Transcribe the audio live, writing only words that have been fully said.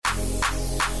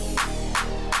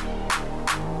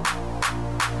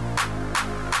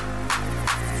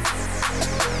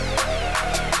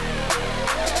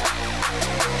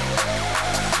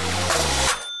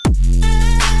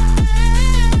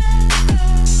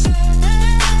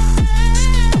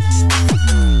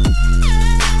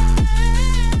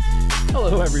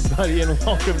everybody, and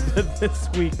welcome to this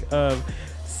week of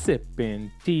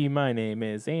Sippin' Tea. My name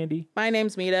is Andy. My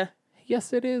name's Mita.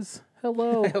 Yes, it is.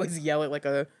 Hello. I always yell it like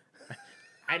a...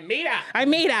 I'm Mita. I'm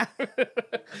Mita.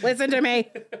 Listen to me.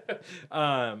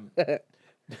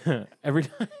 Every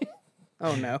time.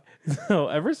 Oh, no. So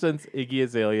ever since Iggy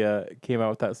Azalea came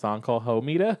out with that song called Ho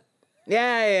Mita,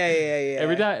 Yeah.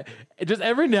 every time, just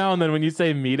every now and then when you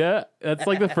say Mita, that's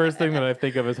like the first thing that I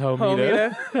think of is Ho Ho Mita.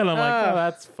 Mita? And I'm like, oh,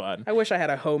 that's fun. I wish I had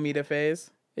a ho Mita phase.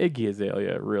 Iggy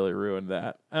Azalea really ruined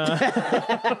that.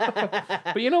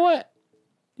 But you know what?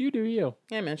 You do you.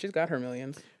 Yeah, man, she's got her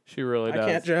millions. She really does.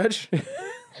 I can't judge.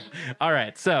 All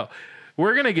right, so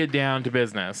we're going to get down to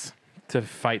business to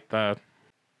fight the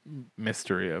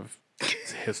mystery of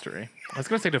history. I was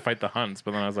going to say to fight the Huns,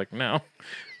 but then I was like, no,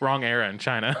 wrong era in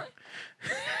China.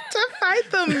 To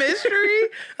fight the mystery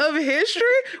of history?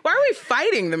 Why are we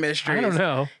fighting the mysteries? I don't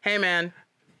know. Hey, man,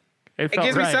 It it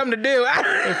gives me something to do.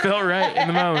 It felt right in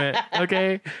the moment.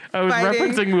 Okay. I was Fighting.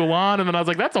 referencing Mulan, and then I was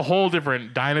like, that's a whole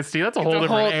different dynasty. That's a whole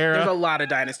different era. There's a lot of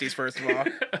dynasties, first of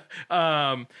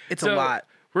all. It's a lot.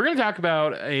 We're going to talk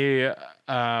about a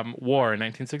war in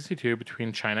 1962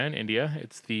 between China and India.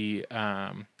 It's the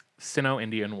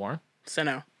Sino-Indian War.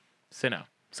 Sino. Sino.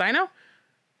 Sino?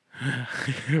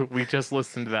 We just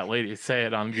listened to that lady say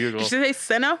it on Google. Did you say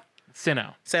Sino?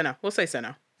 Sino. Sino. We'll say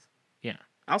Sino. Yeah.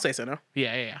 I'll say Sino.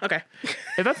 Yeah. Okay.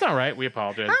 If that's not right, we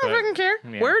apologize. I don't but- fucking care.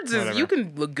 yeah, Words is, whatever. you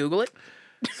can Google it.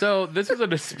 So this is a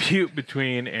dispute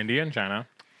between India and China,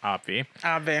 obvi.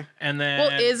 Ave. And then...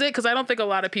 Well, is it? Because I don't think a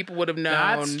lot of people would have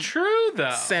known That's true,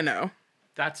 though. Sino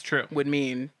That's true. would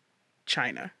mean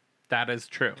China. That is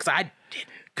true. Because I didn't.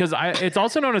 Because it's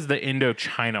also known as the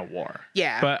Indochina War.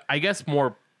 Yeah. But I guess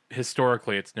more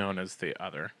historically, it's known as the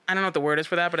other. I don't know what the word is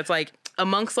for that, but it's like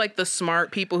amongst like the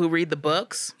smart people who read the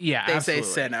books, Yeah, they absolutely.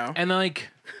 say Sino. And like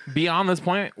beyond this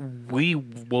point, we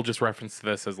will just reference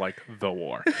this as like the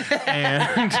war,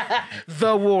 and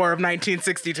The War of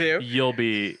 1962. you'll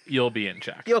be in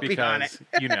check. You'll be on it.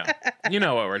 you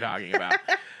know what we're talking about.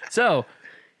 So,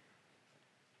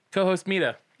 co-host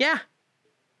Mita, Yeah.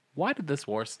 why did this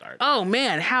war start? Oh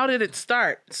man, how did it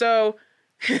start? So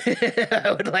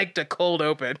I would like to cold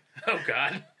open. Oh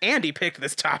God. Andy picked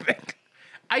this topic.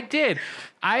 I did.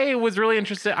 I was really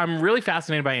interested. I'm really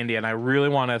fascinated by India, and I really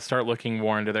want to start looking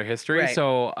more into their history. Right.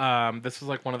 So this was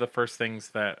like one of the first things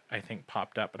that I think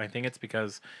popped up, and I think it's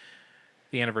because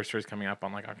the anniversary is coming up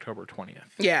on like October 20th.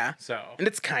 Yeah. So And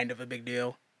it's kind of a big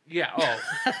deal. yeah. Oh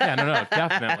yeah. No.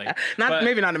 Definitely.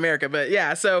 Maybe not in America, but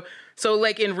yeah. So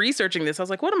like in researching this, I was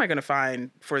like, what am I going to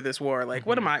find for this war? Like,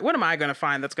 what am I going to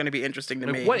find that's going to be interesting to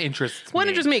me? What interests me?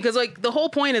 interests me? Because like the whole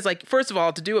point is like, first of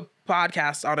all, to do a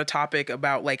podcast on a topic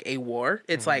about like a war,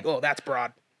 it's like, oh, that's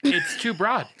broad. It's too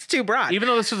broad. It's too broad. Even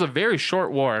though this was a very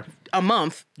short war. A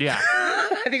month. Yeah.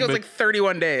 I think it was But like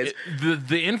 31 days.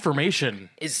 The information.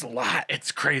 It's a lot.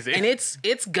 It's crazy. And it's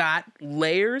got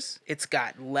layers, it's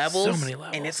got levels, So many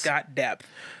levels. and it's got depth.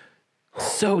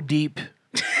 so deep.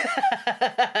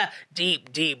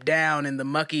 Deep down in the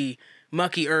mucky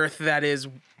earth that is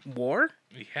war.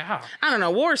 Yeah. I don't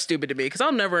know. War is stupid to me because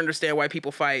I'll never understand why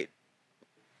people fight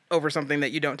over something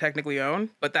that you don't technically own,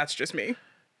 but that's just me.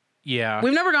 Yeah.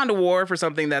 We've never gone to war for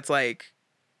something that's like,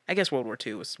 I guess World War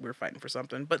II was, we were fighting for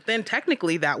something, but then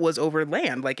technically that was over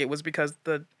land. Like it was because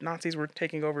the Nazis were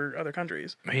taking over other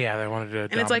countries. Yeah, they wanted to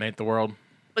it's like- dominate the world.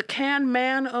 But can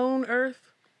man own Earth?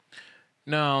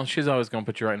 No, she's always going to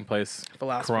put you right in place.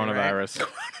 Philosophy, Coronavirus. Coronavirus.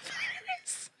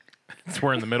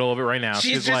 We're in the middle of it right now.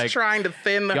 She's just like, trying to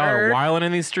thin the y'all are herd. wilding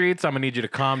in these streets. I'm going to need you to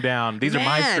calm down. These are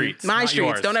my Man, streets. My not streets.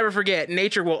 yours. Don't ever forget,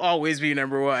 nature will always be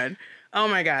number one. Oh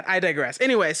my God, I digress.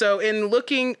 Anyway, so in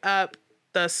looking up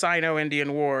the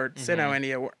Sino-Indian War,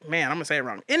 Sino-Indian War, man, I'm gonna say it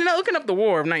wrong. In looking up the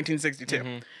war of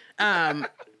 1962, come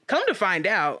to find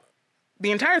out,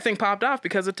 the entire thing popped off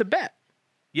because of Tibet.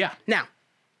 Yeah. Now,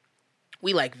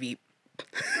 we like Veep.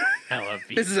 I love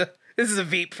you. This is a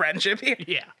Veep friendship here.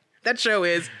 Yeah. That show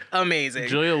is amazing.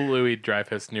 Julia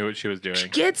Louis-Dreyfus knew what she was doing.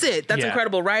 Gets it. That's Yeah.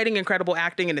 incredible writing, incredible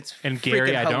acting, and it's And Gary,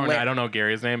 freaking I hilarious. don't know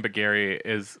Gary's name, but Gary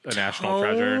is a national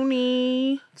treasure.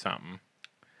 Tony Something.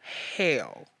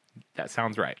 Hale. That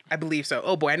sounds right. I believe so.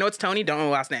 Oh boy, I know it's Tony. Don't know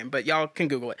the last name, but y'all can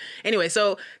Google it. Anyway,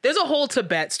 so there's a whole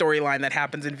Tibet storyline that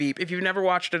happens in Veep. If you've never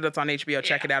watched it, it's on HBO.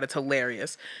 Check it out. It's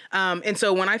hilarious. And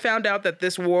so when I found out that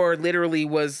this war literally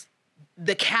was,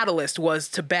 the catalyst was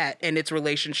Tibet and its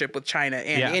relationship with China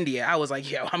and India, I was like,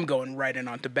 yo, I'm going right in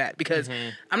on Tibet because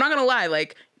I'm not gonna lie,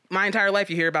 like my entire life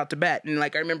you hear about Tibet, and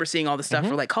like I remember seeing all this stuff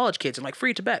for like college kids and like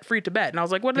free Tibet, and I was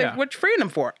like, what you freeing them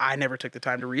for? I never took the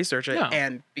time to research it,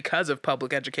 and because of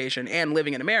public education and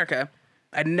living in America,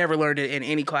 I never learned it in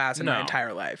any class in my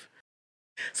entire life.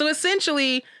 So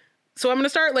essentially, so I'm going to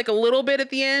start like a little bit at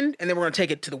the end, and then we're going to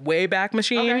take it to the Wayback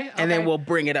Machine, Okay, and then okay. we'll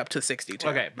bring it up to 62.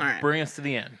 Okay, All right. bring us to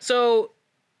the end. So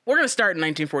we're going to start in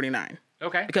 1949.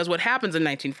 Okay. Because what happens in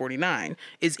 1949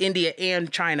 is India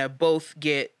and China both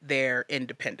get their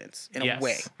independence in Yes. a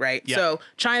way, right? Yeah. So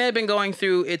China had been going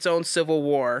through its own civil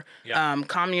war, Yeah.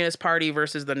 Communist Party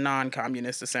versus the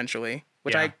non-communists, essentially,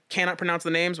 which Yeah. I cannot pronounce the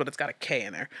names, but it's got a K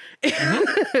in there.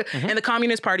 Mm-hmm. And the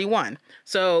Communist Party won.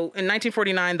 So in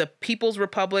 1949, the People's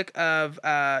Republic of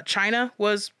China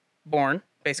was born,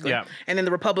 basically. Yeah. And then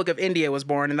the Republic of India was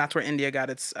born, and that's where India got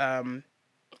its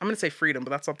I'm going to say freedom,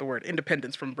 but that's not the word.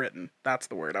 Independence from Britain. That's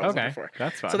the word I was looking for.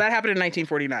 That's fine. So that happened in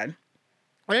 1949.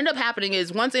 What ended up happening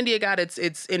is once India got its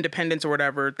independence or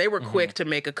whatever, they were quick to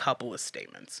make a couple of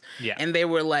statements. Yeah. And they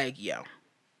were like, yo,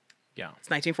 Yeah. it's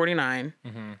 1949.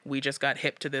 We just got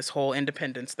hip to this whole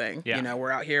independence thing. Yeah. You know, we're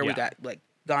out here. We Yeah. got, like,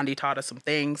 Gandhi taught us some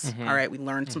things. All right, we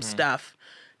learned some stuff.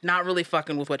 Not really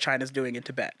fucking with what China's doing in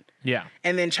Tibet. Yeah.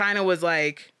 And then China was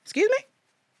like, excuse me?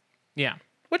 Yeah.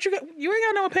 What you got? You ain't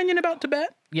got no opinion about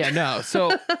Tibet? Yeah, no.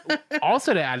 So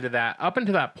also to add to that, up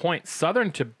until that point, southern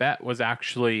Tibet was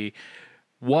actually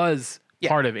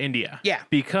part of India. Yeah.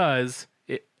 Because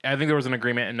I think there was an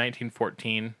agreement in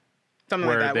 1914 Something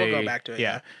where like that. We'll go back to it.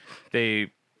 Yeah.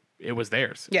 It was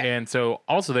theirs. Yeah. And so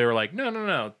also they were like,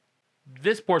 no.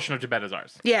 This portion of Tibet is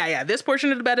ours. Yeah. This portion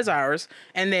of Tibet is ours,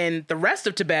 and then the rest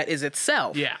of Tibet is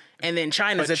itself. Yeah. And then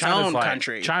China's But its China's own like,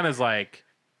 country. China's like,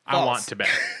 I False. want Tibet.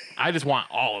 I just want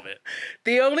all of it.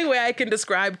 The only way I can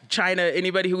describe China,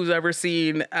 anybody who's ever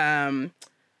seen, The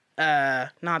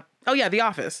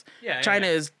Office. Yeah, China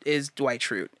yeah. is Dwight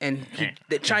Schrute, and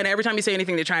China. Every time you say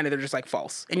anything to China, they're just like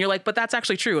false, and you're like, but that's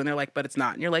actually true, and they're like, but it's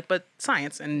not, and you're like, but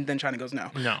science, and then China goes no.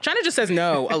 No. China just says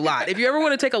no a lot. If you ever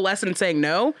want to take a lesson saying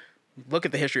no, look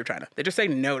at the history of China. They just say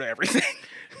no to everything.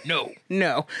 No.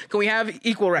 No. Can we have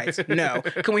equal rights? No.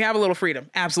 Can we have a little freedom?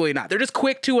 Absolutely not. They're just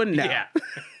quick to a no. Yeah.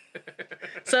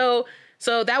 So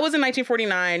that was in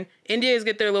 1949. Indians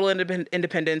get their little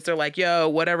independence. They're like, yo,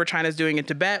 whatever China's doing in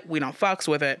Tibet, we don't fucks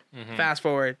with it. Fast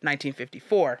forward,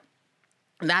 1954.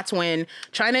 And that's when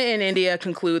China and India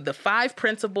conclude the 5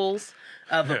 principles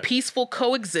of a peaceful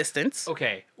coexistence.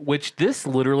 Okay, which this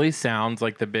literally sounds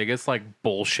like the biggest like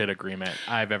bullshit agreement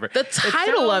I've ever. The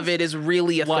title of it is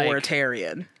really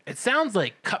authoritarian. It sounds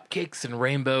like cupcakes and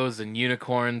rainbows and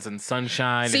unicorns and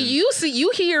sunshine.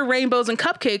 You hear rainbows and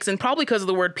cupcakes, and probably because of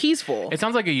the word peaceful. It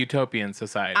sounds like a utopian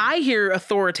society. I hear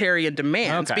authoritarian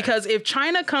demands because if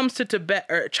China comes to Tibet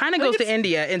or China goes to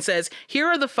India and says, here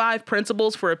are the 5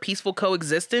 principles for a peaceful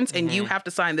coexistence, and you have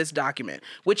to sign this document,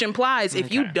 which implies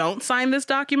if you don't sign this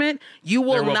document, you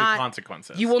will there will not be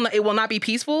consequences. it will not be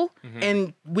peaceful,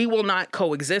 and we will not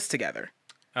coexist together.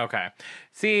 Okay.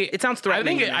 See, It sounds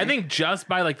threatening. I think just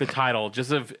by like the title,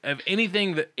 just of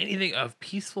anything of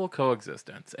peaceful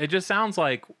coexistence, it just sounds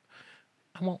like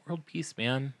I want world peace,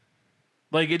 man.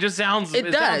 Like it just sounds. It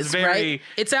does, sounds very, right?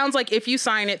 It sounds like if you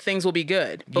sign it, things will be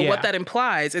good. But what Yeah. that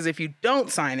implies is if you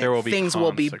don't sign There will it, be things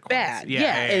will be bad. consequences.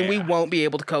 Yeah, and we won't be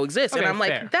able to coexist. And Okay, I'm like,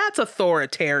 fair. that's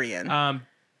authoritarian. Yeah,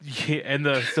 and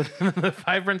the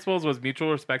 5 principles was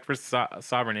mutual respect for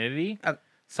sovereignty.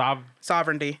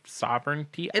 Sovereignty.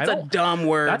 Sovereignty. It's a dumb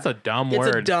word. That's a dumb It's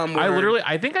word. a dumb I word. literally,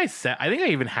 I think I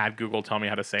even had Google tell me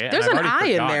how to say it. There's and an I've I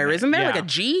already in forgotten there, it. isn't there? Yeah. Like a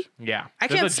G? Yeah. I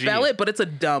There's can't a G. spell it, but it's a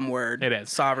dumb word. It is.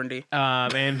 Sovereignty.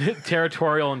 And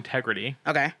territorial integrity,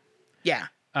 Okay. Yeah.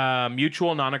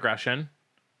 mutual non-aggression,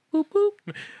 Boop,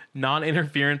 boop.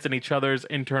 non-interference in each other's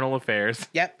internal affairs,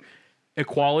 Yep.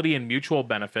 equality and mutual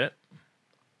benefit.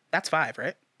 That's 5,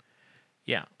 right?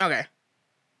 Yeah. Okay.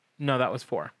 No, that was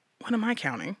 4. What am I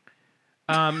counting?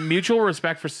 Mutual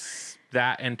respect for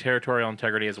that and territorial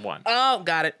integrity is 1. Oh,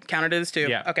 got it. Counted as 2.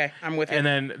 Yeah. Okay, I'm with you. And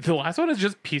then the last one is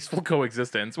just peaceful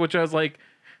coexistence, which I was like,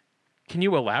 can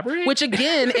you elaborate? Which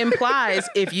again implies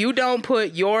if you don't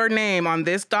put your name on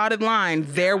this dotted line,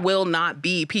 there will not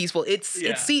be peaceful.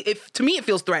 To me it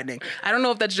feels threatening. I don't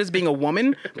know if that's just being a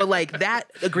woman, but like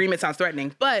that agreement sounds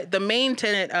threatening. But the main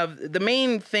thing of the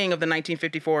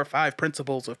 1954 5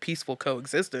 principles of peaceful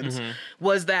coexistence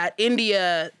was that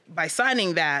India, by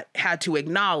signing that, had to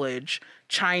acknowledge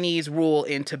Chinese rule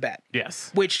in Tibet.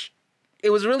 Yes. Which it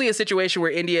was really a situation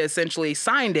where India essentially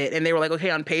signed it and they were like,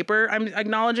 okay, on paper, I'm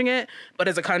acknowledging it. But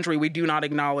as a country, we do not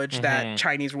acknowledge that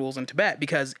Chinese rules in Tibet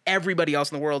because everybody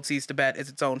else in the world sees Tibet as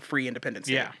its own free independent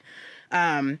state.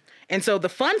 Yeah. And so the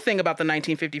fun thing about the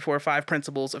 1954 5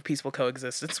 principles of peaceful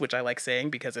coexistence, which I like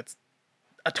saying because it's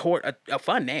a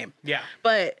fun name. Yeah.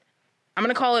 But I'm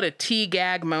going to call it a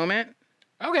T-gag moment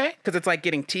Okay. because it's like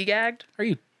getting T-gagged. Are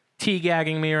you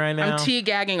T-gagging me right now? I'm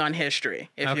T-gagging on history,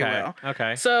 if you will.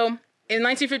 Okay. So in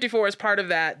 1954, as part of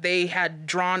that, they had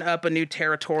drawn up a new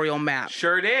territorial map.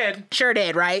 Sure did. Sure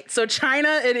did, right? So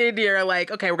China and India are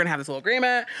like, okay, we're going to have this little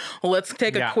agreement. Well, let's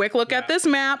take a quick look at this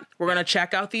map. We're going to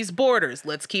check out these borders.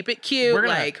 Let's keep it cute.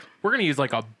 We're gonna use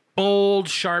like a bold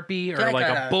Sharpie or like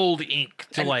a bold ink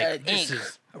to this ink.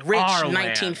 is Rich our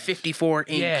 1954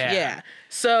 ink. Yeah.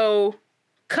 So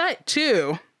cut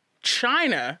to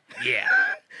China. Yeah.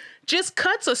 Just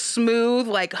cuts a smooth,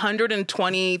 like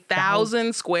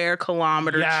 120,000 square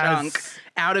kilometer chunk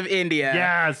out of India.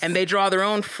 Yes. And they draw their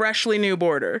own freshly new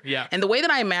border. Yeah. And the way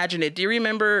that I imagine it, do you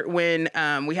remember when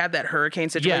we had that hurricane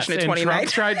situation in 2019? Trump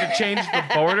tried to change the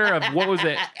border of, what was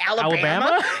it?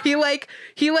 Alabama? He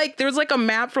there's like a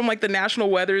map from like the National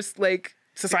Weather's like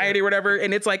Society or whatever,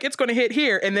 and it's like, it's going to hit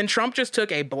here. And then Trump just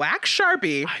took a black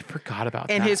Sharpie I forgot about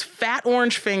that. and his fat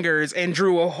orange fingers and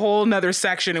drew a whole nother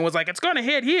section and was like, it's going to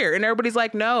hit here. And everybody's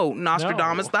like, no,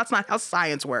 Nostradamus, that's not how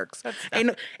science works.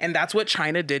 And that's what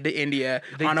China did to India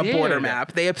on a border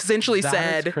map. They essentially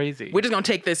said, crazy. we're just going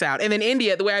to take this out. And then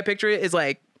India, the way I picture it is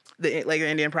like the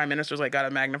Indian prime minister's like got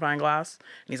a magnifying glass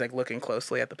and he's like looking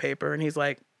closely at the paper and he's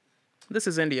like, this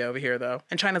is India over here though.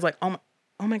 And China's like,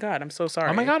 oh my God, I'm so sorry.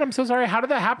 Oh my God, I'm so sorry. How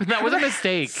did that happen? That was a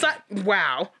mistake.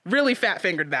 Wow. Really fat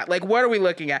fingered that. Like, what are we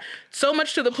looking at? So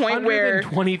much to the point where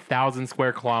 120,000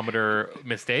 square kilometer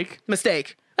mistake.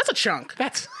 Mistake. That's a chunk.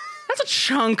 That's a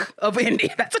chunk of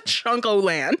India. That's a chunk of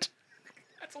land.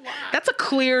 a lot. That's a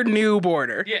clear new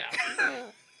border. Yeah.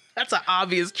 That's an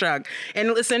obvious chunk.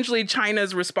 And essentially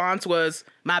China's response was,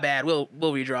 my bad, we'll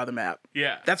redraw the map.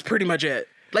 Yeah. That's pretty much it.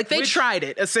 Like they tried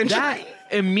it, essentially. That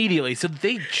immediately. So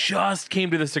they just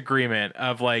came to this agreement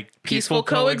of like Peaceful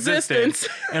coexistence.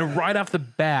 And right off the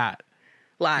bat,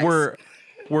 Lies.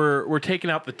 we're taking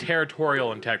out the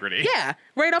territorial integrity. Yeah.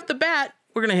 Right off the bat,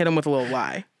 we're gonna hit them with a little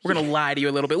lie. We're gonna lie to you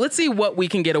a little bit. Let's see what we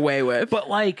can get away with. But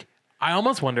like, I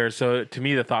almost wonder, so to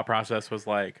me the thought process was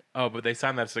like, oh, but they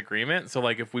signed this agreement, so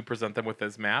like if we present them with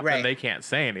this map, then they can't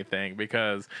say anything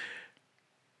because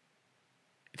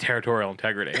territorial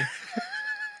integrity.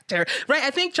 Right,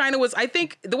 I think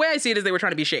the way I see it is they were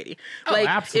trying to be shady. Like,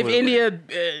 absolutely. if India,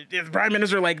 if the prime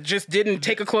minister like just didn't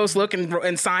take a close look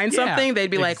and sign something, they'd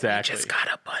be like, we just got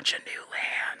a bunch of new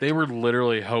land. They were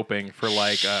literally hoping for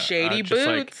like shady just boots.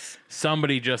 Like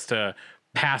somebody just to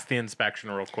pass the inspection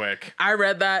real quick. I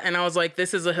read that and I was like,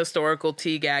 this is a historical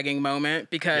tea-gagging moment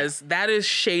because that is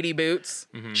shady boots.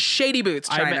 Mm-hmm. Shady boots,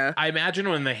 China. I imagine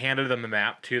when they handed them the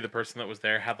map to the person that was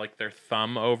there had like their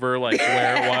thumb over like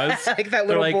where it was. Like that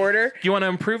little border. Do you want to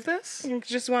improve this?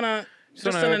 Just an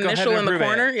initial in the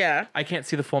corner? It. Yeah. I can't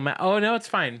see the full map. Oh, no, it's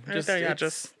fine. I'm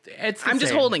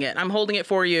just holding it. I'm holding it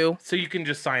for you. So you can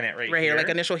just sign it right here. Like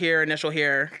initial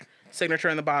here. Signature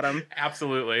in the bottom.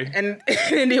 Absolutely. And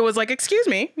India was like, excuse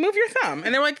me, move your thumb.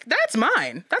 And they're like, that's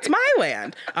mine. That's my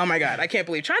land. Oh my God. I can't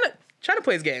believe China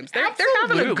plays games. They're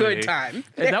having a good time.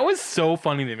 And that was so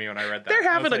funny to me when I read that. They're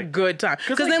having a good time.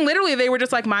 Because then literally they were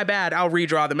just like, my bad, I'll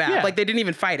redraw the map. Yeah. Like they didn't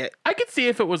even fight it. I could see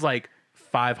if it was like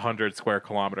 500 square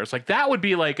kilometers. Like that would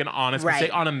be like an honest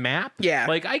mistake on a map. Yeah.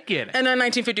 Like I get it. And then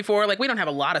 1954, like we don't have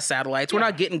a lot of satellites. We're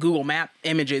not getting Google Map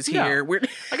images here. No.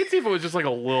 I could see if it was just like a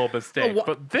little mistake.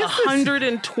 But this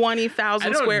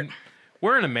 120,000 square.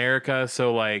 We're in America,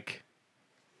 so like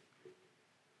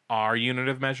our unit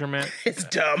of measurement is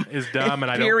dumb. And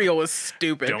Imperial is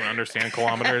stupid. Don't understand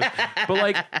kilometers. But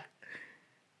like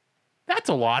that's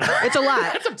a lot. It's a lot.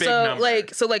 That's a big number.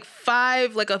 Like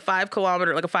a 5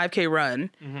 kilometer, like a 5K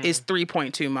run is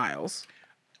 3.2 miles.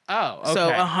 Oh, okay. So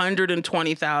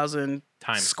 120,000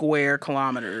 square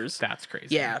kilometers. That's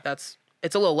crazy. Yeah, it's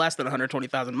a little less than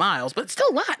 120,000 miles, but it's still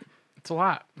a lot. It's a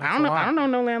lot. I don't know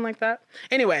no land like that.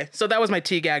 Anyway, so that was my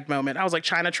tea-gagged moment. I was like,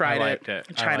 China tried it.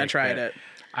 China tried it.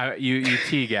 You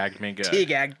tea-gagged me good.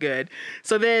 Tea-gagged good.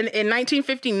 So then in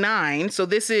 1959, so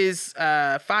this is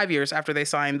 5 years after they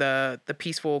signed the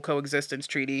Peaceful Coexistence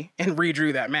Treaty and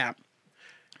redrew that map.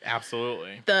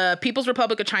 Absolutely. The People's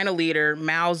Republic of China leader,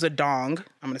 Mao Zedong,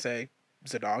 I'm going to say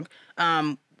Zedong,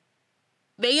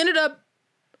 they ended up,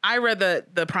 I read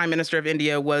that the Prime Minister of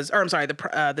India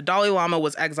the Dalai Lama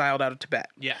was exiled out of Tibet.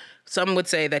 Yeah. Some would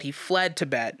say that he fled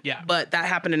Tibet. Yeah. But that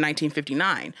happened in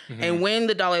 1959. Mm-hmm. And when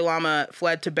the Dalai Lama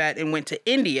fled Tibet and went to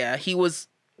India, he was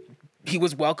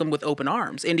welcomed with open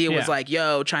arms. India was like,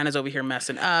 yo, China's over here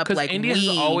messing up. Like India's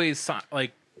always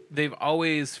like, they've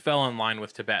always fell in line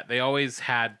with Tibet. They always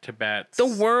had Tibet's... The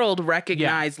world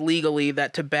recognized legally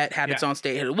that Tibet had its own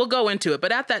state. We'll go into it.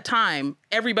 But at that time,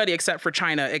 everybody except for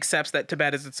China accepts that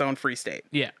Tibet is its own free state.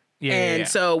 Yeah.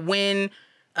 So when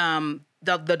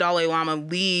the Dalai Lama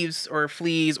leaves or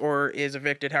flees or is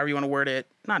evicted, however you want to word it,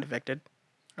 not evicted,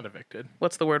 Not evicted.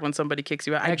 What's the word when somebody kicks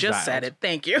you out? I just said Exiled. it.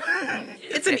 Thank you.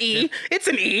 It's an E. It's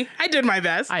an E. I did my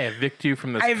best. I evict you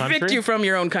from this I country. evict you from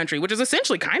your own country, which is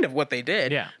essentially kind of what they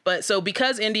did. Yeah. But so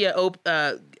because India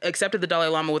accepted the Dalai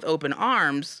Lama with open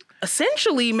arms,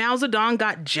 essentially Mao Zedong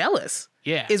got jealous.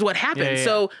 Yeah. Is what happened.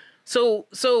 Yeah.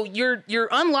 So you're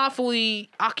unlawfully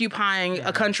occupying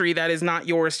a country that is not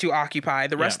yours to occupy.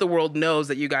 The rest of the world knows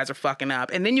that you guys are fucking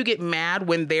up, and then you get mad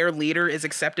when their leader is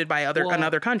accepted by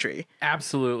another country.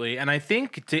 Absolutely. And I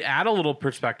think to add a little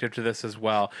perspective to this as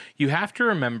well, you have to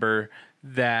remember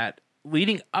that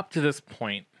leading up to this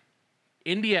point,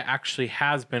 India actually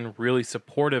has been really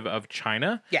supportive of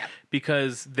China. Yeah.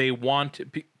 Because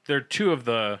they're two of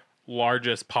the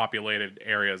largest populated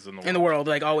areas in the world. In the world,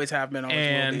 like always have been, always will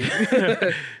And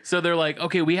be. so they're like,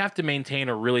 okay, we have to maintain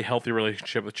a really healthy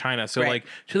relationship with China. So Right. like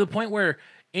to the point where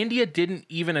India didn't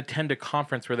even attend a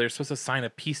conference where they're supposed to sign a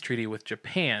peace treaty with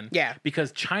Japan. Yeah.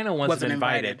 Because China wasn't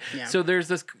invited. Yeah. So there's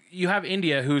this, you have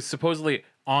India who's supposedly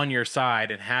on your side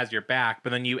and has your back, but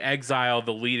then you exile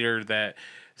the leader that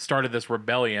started this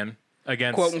rebellion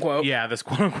against, Quote unquote. Yeah, this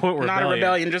quote unquote rebellion. Not a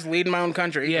rebellion, just leading my own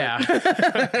country. Yeah.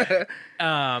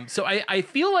 So I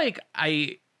feel like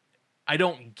I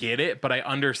don't get it, but I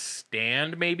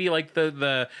understand maybe like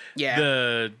the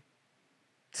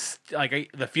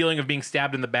feeling of being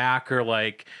stabbed in the back, or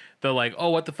like oh,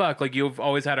 what the fuck, like you've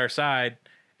always had our side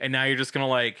and now you're just gonna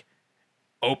like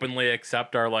openly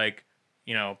accept our like,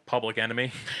 you know, public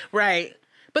enemy. Right.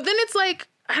 But then it's like,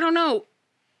 I don't know.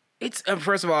 It's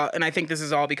first of all, and I think this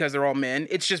is all because they're all men,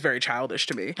 it's just very childish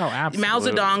to me. Oh, absolutely. Mao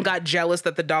Zedong got jealous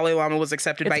that the Dalai Lama was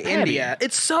accepted by petty. India.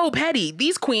 It's so petty.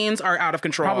 These queens are out of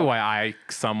control. Probably why I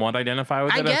somewhat identify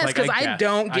with it. I guess because I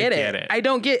don't get it. I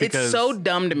don't get it. It's Because so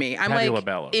dumb to me. I'm Patty like,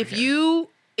 LaBelle over if here.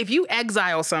 you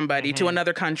exile somebody to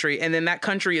another country and then that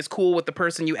country is cool with the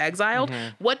person you exiled,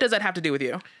 what does that have to do with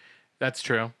you? That's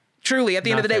true. Truly, at the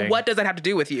end of the day, Nothing. what does that have to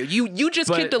do with you? You just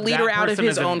But kicked a leader that out of person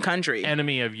his is an own country.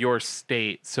 enemy of your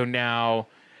state. So now,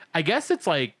 I guess it's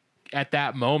like at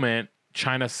that moment,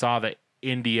 China saw that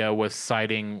India was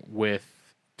siding with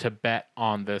Tibet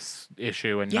on this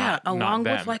issue, and not along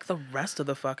them. with like the rest of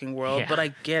the fucking world. Yeah. But I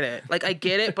get it. Like I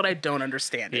get it, but I don't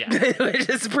understand it. Yeah. Which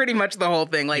is pretty much the whole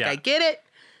thing. Like Yeah. I get it,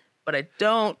 but I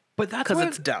don't. But that's because what-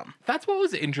 it's dumb. That's what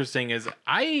was interesting is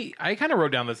I kind of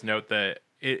wrote down this note that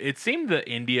it seemed that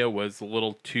India was a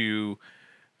little too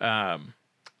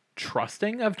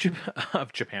trusting of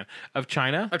China. I'm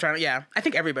trying to. Yeah, I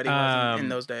think everybody was in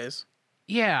those days.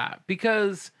 Yeah,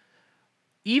 because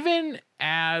even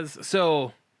as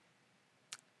so,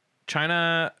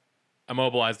 China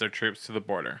immobilized their troops to the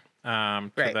border, to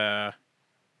Right. the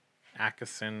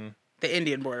Akasan The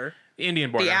Indian border,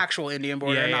 Indian border, the actual Indian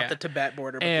border, Yeah, not yeah. the Tibet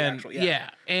border, but and the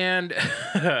actual.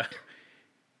 and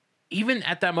even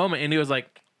at that moment, India was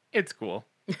like, "It's cool.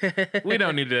 We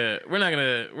don't need to. We're not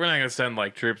gonna send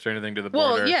like troops or anything to the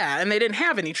border." Well, yeah, and they didn't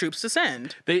have any troops to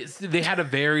send. They had a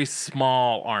very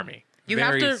small army. You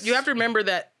have to remember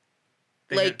that,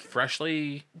 They had like,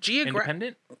 freshly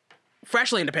independent.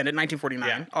 freshly independent, 1949,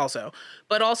 Yeah. also.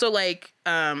 But also, like,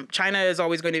 China is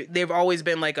always they've always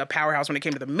been, like, a powerhouse when it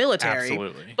came to the military.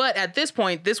 Absolutely. But at this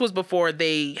point, this was before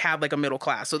they had, like, a middle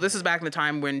class. So this is back in the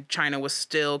time when China was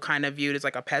still kind of viewed as,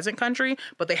 like, a peasant country,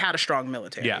 but they had a strong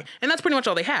military. Yeah. And that's pretty much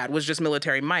all they had was just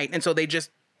military might. And so they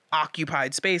just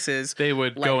occupied spaces. They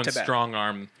would like go and Tibet. strong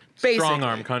arm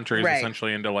Basically. countries Right.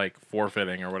 essentially into like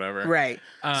forfeiting or whatever. Right.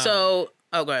 So,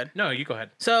 oh, go ahead. No, you go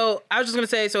ahead. So I was just going to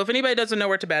say, so if anybody doesn't know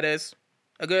where Tibet is,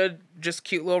 a good, just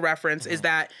cute little reference is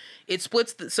that it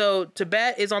splits. So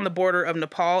Tibet is on the border of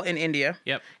Nepal and India.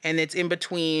 Yep. And it's in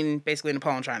between basically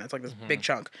Nepal and China. It's like this big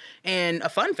chunk. And a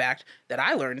fun fact that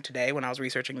I learned today when I was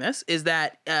researching this is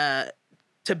that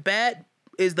Tibet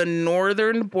is the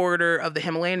northern border of the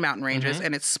Himalayan mountain ranges,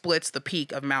 and it splits the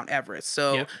peak of Mount Everest.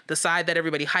 So Yep. the side that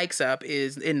everybody hikes up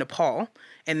is in Nepal,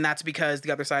 and that's because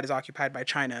the other side is occupied by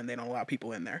China, and they don't allow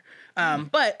people in there.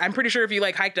 But I'm pretty sure if you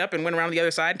like hiked up and went around the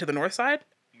other side to the north side,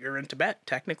 you're in Tibet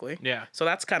technically. Yeah. So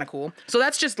that's kind of cool. So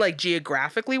that's just like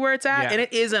geographically where it's at, Yeah. and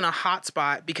it is in a hot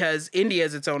spot because India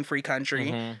is its own free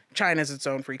country, China is its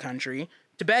own free country.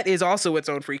 Tibet is also its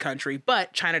own free country,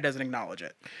 but China doesn't acknowledge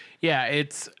it. Yeah,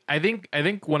 it's. I think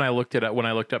when I looked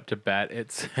up Tibet,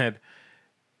 it said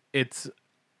it's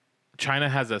China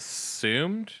has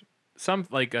assumed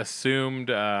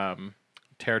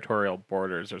territorial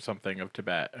borders or something of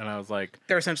Tibet, and I was like,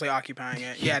 They're essentially occupying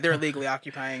it. Yeah, they're illegally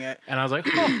occupying it. and I was like,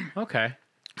 oh, okay,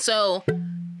 So,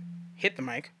 hit the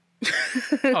mic.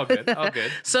 all good, all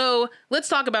good. So let's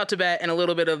talk about Tibet and a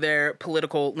little bit of their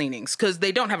political leanings, because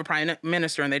they don't have a prime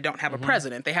minister and they don't have a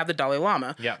president. They have the Dalai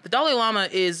Lama. Yeah. The Dalai Lama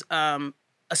is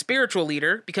a spiritual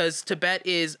leader, because Tibet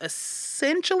is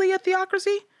essentially a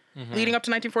theocracy leading up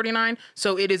to 1949.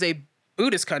 So it is a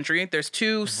Buddhist country. There's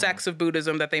two sects of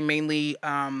Buddhism that they mainly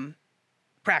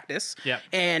practice. Yep.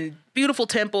 And beautiful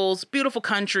temples, beautiful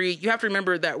country. You have to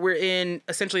remember that we're in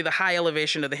essentially the high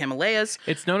elevation of the Himalayas.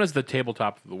 It's known as the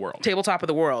tabletop of the world. Tabletop of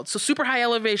the world. So super high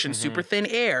elevation, super thin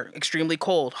air, extremely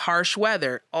cold, harsh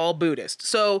weather, all Buddhist.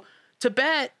 So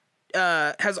Tibet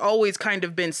has always kind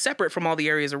of been separate from all the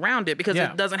areas around it because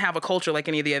it doesn't have a culture like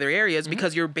any of the other areas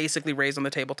because you're basically raised on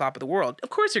the tabletop of the world. Of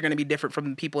course, you're going to be different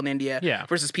from people in India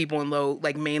versus people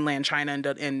in mainland China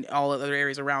and all other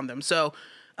areas around them. So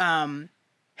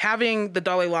having the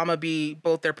Dalai Lama be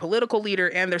both their political leader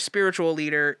and their spiritual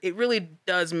leader, it really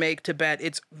does make Tibet,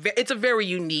 it's a very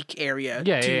unique area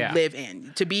to live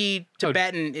in. To be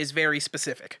Tibetan is very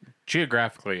specific.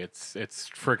 Geographically, it's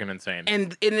freaking insane.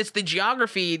 And it's the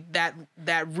geography that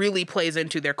really plays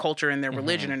into their culture and their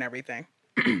religion and everything.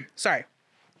 Sorry.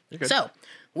 So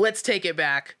let's take it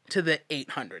back to the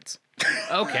 800s.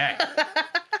 Okay.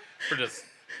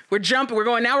 We're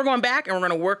going back and we're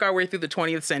going to work our way through the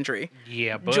 20th century.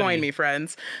 Yeah, buddy. Join me,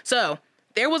 friends. So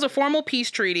there was a formal peace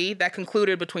treaty that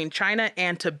concluded between China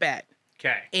and Tibet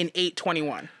in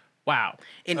 821. Wow.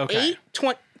 In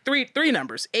 3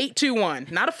 numbers, 821,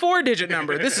 not a 4-digit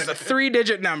number. This is a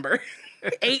 3-digit number.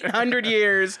 800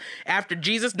 years after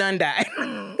Jesus done died.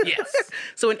 Yes.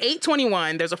 So in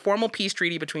 821, there's a formal peace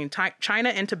treaty between China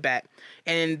and Tibet.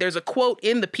 And there's a quote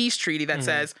in the peace treaty that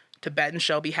says, Tibetans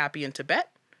shall be happy in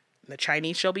Tibet, and the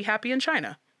Chinese shall be happy in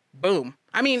China. Boom.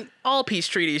 I mean, all peace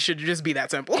treaties should just be that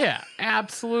simple. Yeah,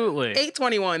 absolutely.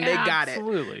 821, they got it.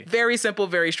 Absolutely. Very simple,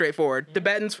 very straightforward.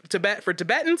 Tibet for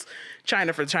Tibetans,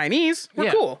 China for Chinese.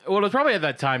 We're cool. Well, it was probably at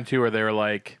that time, too, where they were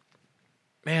like,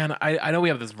 man, I know we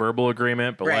have this verbal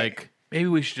agreement, but like, maybe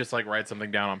we should just like write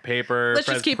something down on paper. Let's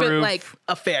just keep it like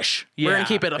a fish. Yeah. We're going to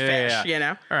keep it a fish, you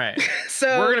know? All right.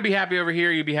 So we're going to be happy over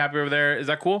here. You be happy over there. Is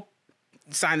that cool?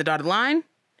 Sign the dotted line.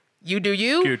 You do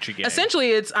you. Gucci gang.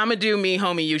 Essentially, it's I'm gonna do me,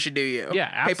 homie. You should do you.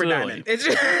 Yeah, absolutely. Paper Diamond.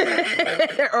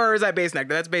 It's or is that Base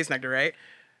Nectar? That's Base Nectar, right?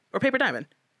 Or Paper Diamond?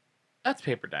 That's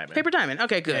Paper Diamond. Paper Diamond.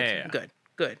 Okay, good, Yeah.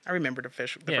 good. I remembered the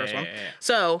first one. Yeah.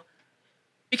 So,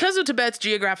 because of Tibet's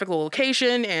geographical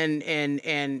location and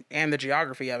the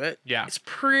geography of it, it's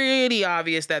pretty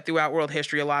obvious that throughout world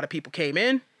history, a lot of people came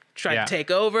in, tried to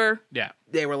take over. Yeah.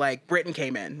 They were like, Britain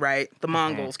came in, right? The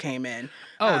Mongols came in.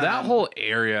 Oh, that whole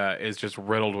area is just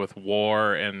riddled with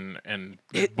war and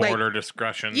border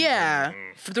discussion. Yeah,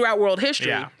 throughout world history.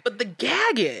 Yeah. But the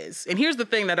gag is, and here's the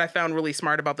thing that I found really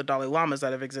smart about the Dalai Lamas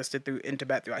that have existed in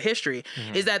Tibet throughout history,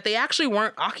 is that they actually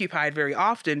weren't occupied very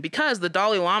often because the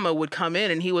Dalai Lama would come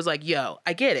in and he was like, yo,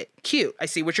 I get it. Cute. I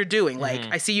see what you're doing. Like,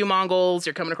 I see you Mongols.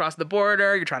 You're coming across the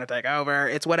border. You're trying to take over.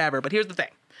 It's whatever. But here's the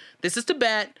thing. This is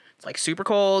Tibet. It's like super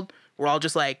cold. We're all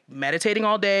just like meditating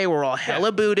all day. We're all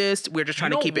hella Buddhist. We're just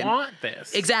trying to keep it. You don't want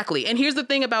this. Exactly. And here's the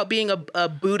thing about being a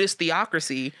Buddhist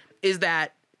theocracy is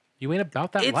that you ain't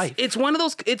about that life. It's one of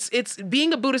those. It's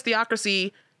being a Buddhist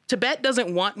theocracy. Tibet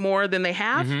doesn't want more than they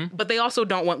have, but they also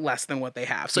don't want less than what they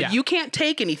have. So you can't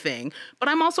take anything, but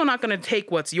I'm also not going to take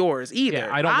what's yours either. Yeah,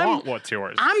 I don't want what's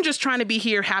yours. I'm just trying to be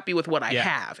here happy with what I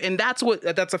have. And that's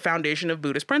a foundation of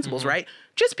Buddhist principles, right?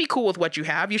 Just be cool with what you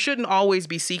have. You shouldn't always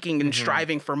be seeking and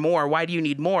striving for more. Why do you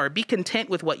need more? Be content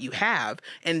with what you have,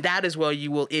 and that is where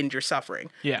you will end your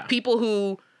suffering. Yeah. People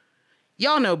who,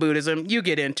 y'all know Buddhism, you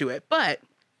get into it, but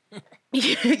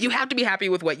you have to be happy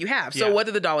with what you have. So what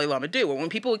did the Dalai Lama do? Well, when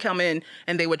people would come in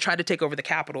and they would try to take over the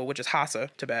capital, which is Lhasa,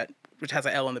 Tibet, which has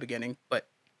an L in the beginning, but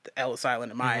the L is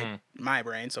silent in my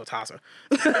brain, so it's Lhasa.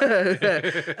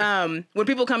 When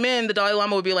people come in, the Dalai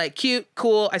Lama would be like, cute,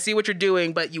 cool, I see what you're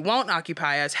doing, but you won't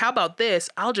occupy us. How about this?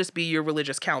 I'll just be your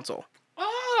religious council.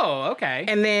 Oh, okay.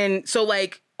 And then, so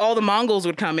like, all the Mongols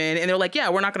would come in and they're like, yeah,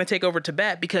 we're not going to take over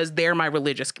Tibet because they're my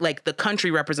religious, like the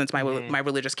country represents my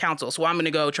religious council. So I'm going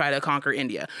to go try to conquer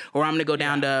India, or I'm going to go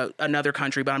down to another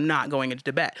country, but I'm not going into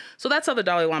Tibet. So that's how the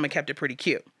Dalai Lama kept it pretty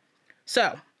cute.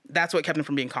 So that's what kept him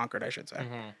from being conquered, I should say.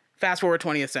 Fast forward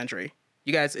 20th century.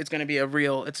 You guys, it's going to be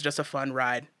it's just a fun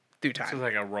ride through time. It's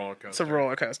like a roller coaster. It's a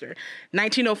roller coaster.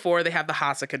 1904, they have the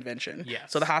Lhasa Convention.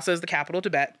 Yes. So the Lhasa is the capital of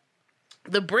Tibet.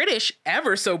 The British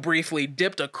ever so briefly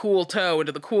dipped a cool toe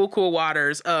into the cool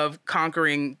waters of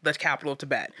conquering the capital of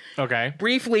Tibet. Okay.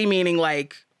 Briefly meaning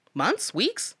like months,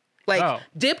 weeks? Like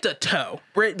dipped a toe.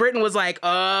 Britain was like,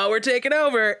 oh, we're taking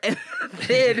over. And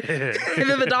then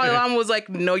the Dalai Lama was like,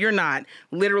 no, you're not.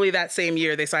 Literally that same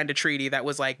year, they signed a treaty that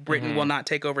was like, Britain will not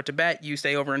take over Tibet. You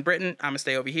stay over in Britain. I'm going to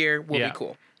stay over here. We'll be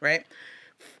cool. Right?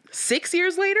 6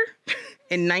 years later,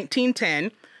 in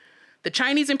 1910, The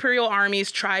Chinese imperial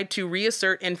armies tried to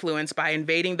reassert influence by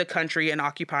invading the country and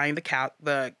occupying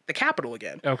the capital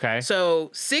again. Okay. So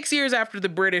 6 years after the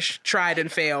British tried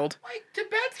and failed, Like,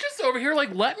 Tibet's just over here,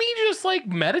 like, let me just, like,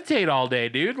 meditate all day,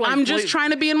 dude. Like, I'm just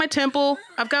trying to be in my temple.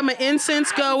 I've got my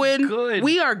incense going. good.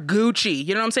 We are Gucci.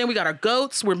 You know what I'm saying? We got our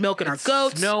goats. We're milking our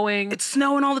goats. snowing. It's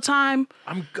snowing all the time.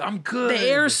 I'm good. The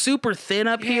air's super thin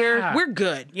up here. Yeah. We're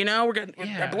good. You know, we're good.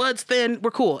 Yeah. Our blood's thin.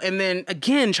 We're cool. And then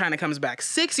again, China comes back.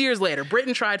 6 years later,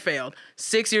 Britain tried, failed.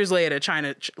 6 years later,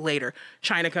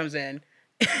 China comes in,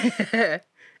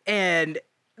 and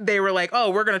they were like, "Oh,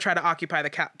 we're gonna try to occupy the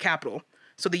capital."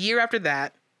 So the year after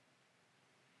that,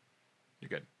 You're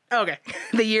good. okay,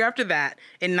 the year after that,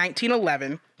 in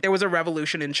 1911, there was a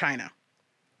revolution in China.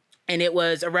 And it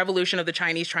was a revolution of the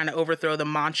Chinese trying to overthrow the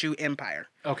Manchu Empire.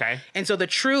 Okay. And so the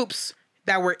troops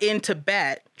that were in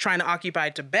Tibet, trying to occupy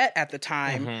Tibet at the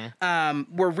time,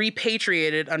 were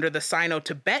repatriated under the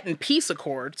Sino-Tibetan Peace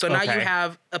Accord. So now you Okay.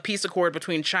 have a peace accord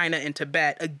between China and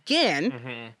Tibet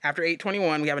again. After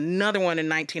 821, we have another one in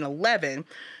 1911.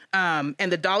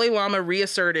 And the Dalai Lama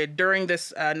reasserted during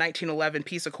this 1911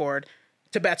 peace accord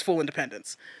Tibet's full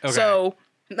independence. Okay.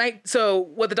 So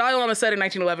what the Dalai Lama said in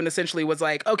 1911 essentially was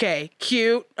like, okay,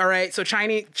 cute, all right. So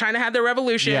China had their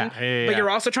revolution, Yeah. but you're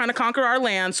also trying to conquer our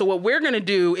land. So what we're gonna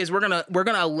do is we're gonna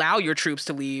allow your troops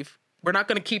to leave. We're not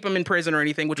gonna keep them in prison or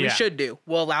anything, which we Yeah. should do.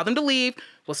 We'll allow them to leave.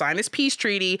 We'll sign this peace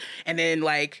treaty, and then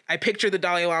like I picture the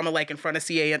Dalai Lama like in front of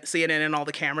CNN and all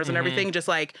the cameras and everything, just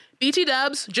like BT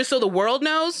Dubs, just so the world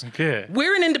knows, Good.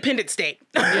 we're an independent state.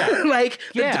 Like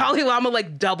the Yeah. Dalai Lama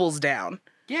like doubles down.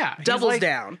 Yeah. He's Doubles like,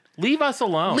 down. Leave us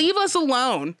alone. Leave us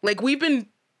alone. Like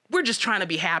we're just trying to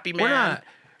be happy, man.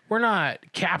 We're not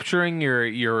capturing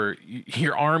your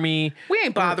army. We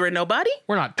ain't bothering nobody.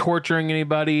 We're not torturing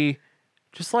anybody.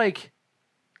 Just like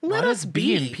Let us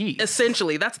be in peace.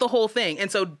 Essentially, that's the whole thing.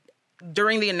 And so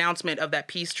during the announcement of that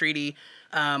peace treaty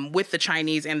with the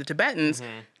Chinese and the Tibetans,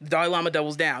 the Dalai Lama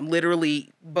doubles down.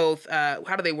 Literally both,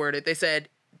 how do they word it? They said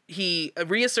he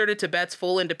reasserted Tibet's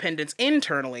full independence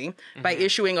internally by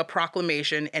issuing a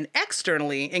proclamation, and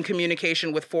externally in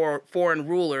communication with foreign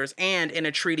rulers and in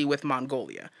a treaty with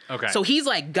Mongolia. Okay. So he's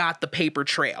like got the paper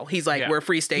trail. He's like, Yeah. we're a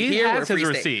free state He here, we're a has free his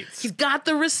state. receipts. He's got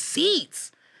the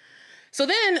receipts. So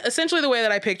then, essentially, the way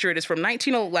that I picture it is from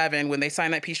 1911, when they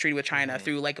signed that peace treaty with China,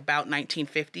 through like about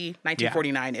 1950,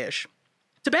 1949-ish.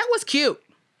 Tibet was cute.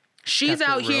 She's Kept it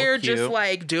out real here cute. just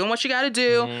like doing what she got to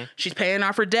do. She's paying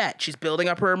off her debt. She's building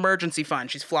up her emergency fund.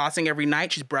 She's flossing every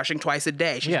night. She's brushing twice a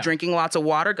day. She's Yeah. drinking lots of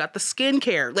water. Got the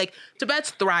skincare. Like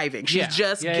Tibet's thriving. She's Yeah.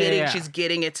 just Yeah, getting. yeah. She's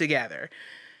getting it together.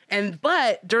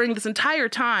 But during this entire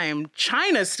time,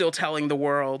 China's still telling the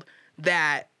world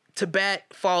that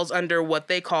Tibet falls under what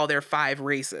they call their 5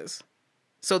 races.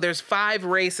 So there's 5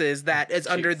 races that is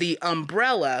under the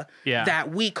umbrella Yeah. that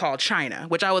we call China,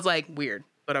 which I was like, weird,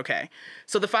 but okay.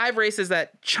 So the 5 races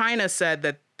that China said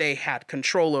that they had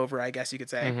control over, I guess you could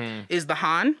say, is the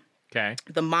Han, Okay.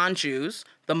 the Manchus,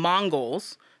 the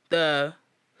Mongols, the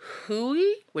Hui,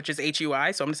 which is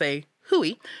Hui, so I'm gonna say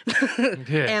Hui,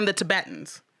 and the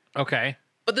Tibetans. Okay.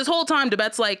 But this whole time,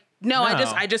 Tibet's like, no,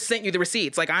 No. I just sent you the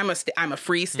receipts. Like I'm a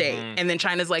free state. And then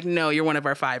China's like, no, you're one of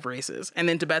our 5 races. And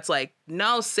then Tibet's like,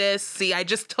 no, sis. See, I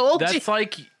just told you. That's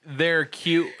like their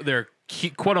cute,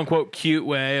 quote unquote cute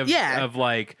way of Yeah. of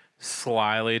like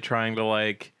slyly trying to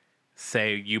like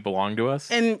say you belong to us.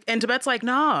 And Tibet's like,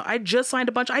 no, I just signed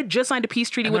a peace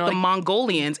treaty And with they're the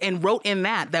Mongolians and wrote in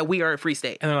that we are a free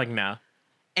state. And they're like, no.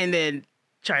 And then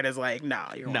China's like, no,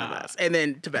 you're one of Nah. us. And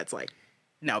then Tibet's like,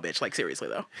 no, bitch, like seriously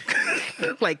though.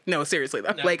 Like, no, seriously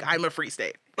though. Like I'm a free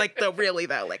state. Like though, really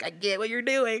though. Like I get what you're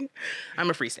doing. I'm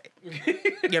a free state. You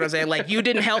know what I'm saying? Like you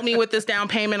didn't help me with this down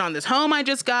payment on this home I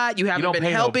just got. You haven't don't been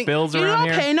pay no helping. bills you around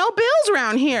don't here? pay no bills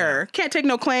around here. Can't take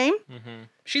no claim.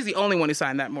 She's the only one who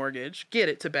signed that mortgage. Get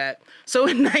it, Tibet. So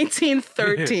in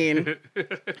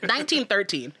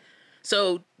 1913,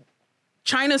 so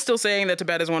China's still saying that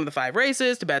Tibet is one of the 5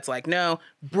 races. Tibet's like, no.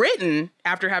 Britain,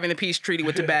 after having the peace treaty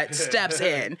with Tibet, steps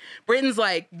in. Britain's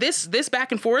like, this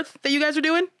back and forth that you guys are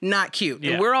doing, not cute.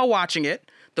 Yeah. And we're all watching it.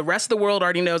 The rest of the world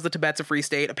already knows that Tibet's a free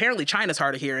state. Apparently, China's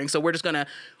hard of hearing. So we're just gonna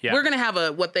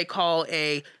have what they call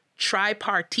a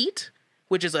tripartite,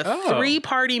 which is a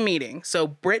 3-party meeting. So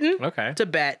Britain, Okay.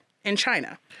 Tibet, and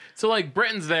China. So like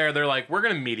Britain's there, they're like, we're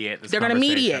gonna mediate this. They're going to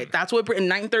conversation. mediate. That's what in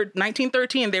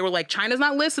 1913 they were like, China's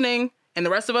not listening. and the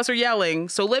rest of us are yelling.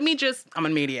 So let me I'm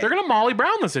gonna mediate. They're gonna Molly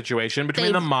Brown the situation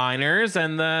between the miners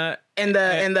and the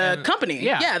company.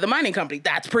 Yeah. The mining company.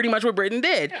 That's pretty much what Britain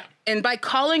did. Yeah. And by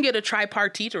calling it a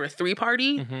tripartite or a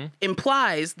three-party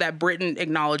implies that Britain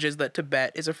acknowledges that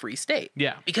Tibet is a free state.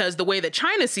 Yeah. Because the way that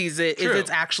China sees it True. is it's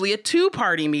actually a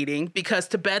two-party meeting because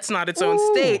Tibet's not its own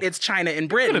state. It's China and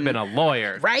Britain. Could have been a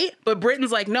lawyer. Right? But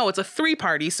Britain's like, no, it's a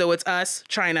three-party. So it's us,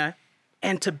 China,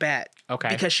 and Tibet. Okay.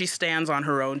 Because she stands on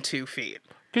her own 2 feet.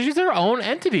 Because she's her own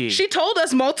entity. She told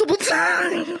us multiple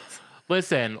times.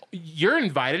 Listen, you're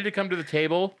invited to come to the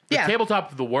table, the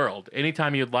tabletop of the world,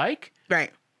 anytime you'd like.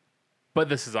 Right. But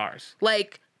this is ours.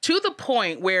 Like to the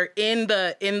point where in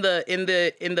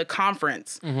the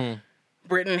conference,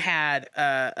 Britain had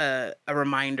a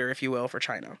reminder, if you will, for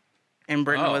China, and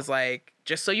Britain was like,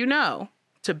 just so you know,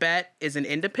 Tibet is an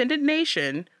independent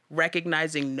nation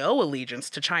recognizing no allegiance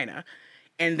to China,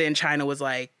 and then China was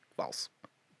like, false.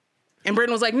 And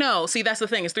Britain was like, no, see, that's the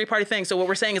thing. It's three-party thing. So what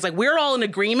we're saying is like, we're all in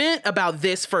agreement about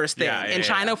this first thing. And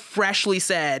China freshly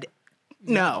said,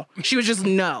 no. She was just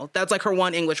no. That's like her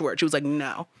one English word. She was like,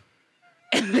 no.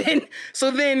 And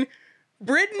then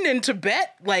Britain and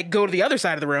Tibet like go to the other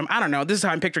side of the room. I don't know. This is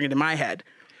how I'm picturing it in my head.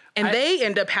 And they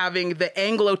end up having the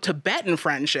Anglo-Tibetan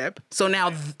friendship. So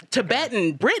now Tibet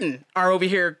and Britain are over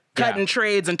here cutting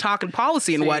trades and talking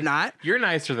policy and whatnot. You're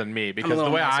nicer than me because the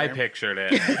way I pictured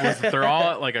it was that they're all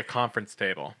at like a conference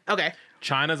table. Okay.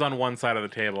 China's on one side of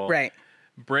the table. Right.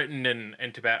 Britain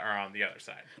and Tibet are on the other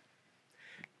side.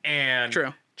 And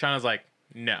True. China's like,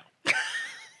 no.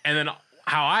 And then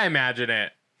how I imagine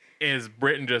it is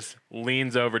Britain just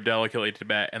leans over delicately to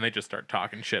Tibet and they just start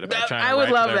talking shit about China. I would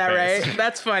right love to their that, face. right?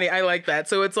 That's funny. I like that.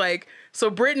 So it's like,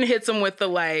 so Britain hits them with the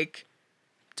like,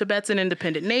 Tibet's an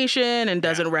independent nation and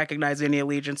doesn't recognize any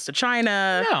allegiance to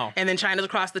China. No. And then China's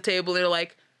across the table. They're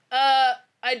like, I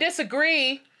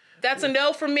disagree. That's a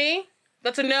no from me.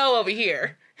 That's a no over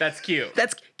here. That's cute.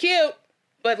 That's cute.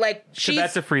 But like,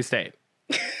 Tibet's a free state.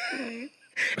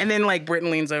 And then like Britain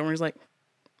leans over and he's like,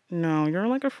 no, you're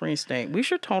like a free state. We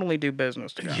should totally do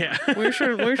business together. Yeah. we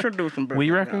should do some business. We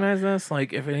recognize this.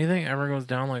 Like, if anything ever goes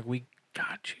down, like, we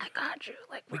got you. I got you.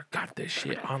 Like, We got this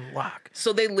shit on lock.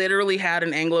 so they literally had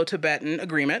an Anglo-Tibetan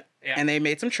agreement, and they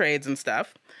made some trades and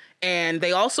stuff. And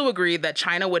they also agreed that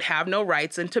China would have no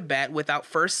rights in Tibet without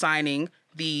first signing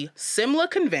the Simla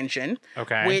Convention,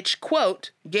 which,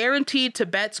 quote, guaranteed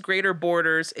Tibet's greater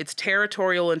borders, its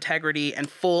territorial integrity, and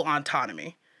full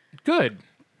autonomy. Good.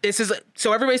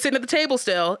 So everybody's sitting at the table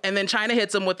still, and then China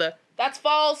hits them with that's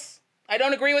false. I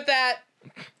don't agree with that.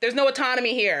 There's no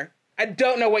autonomy here. I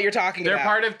don't know what you're talking They're about.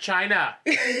 part of China.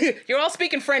 You're all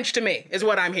speaking French to me, is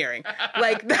what I'm hearing.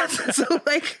 Like, that's so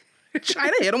like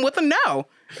China hit them with a no.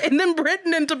 And then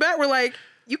Britain and Tibet were like,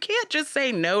 you can't just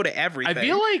say no to everything. I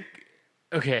feel like,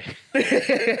 okay.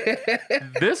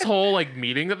 This whole like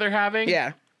meeting that they're having.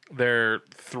 Yeah. Their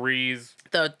threes.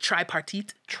 The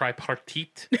tripartite.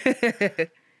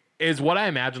 Is what I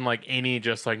imagine like any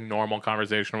just like normal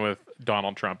conversation with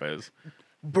Donald Trump is.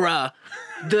 Bruh.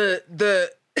 The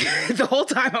whole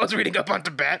time I was reading up on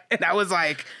Tibet, and I was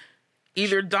like,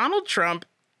 either Donald Trump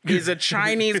is a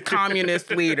Chinese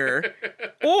communist leader,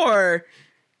 or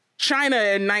China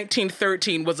in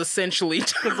 1913 was essentially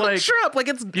Donald Trump. Like,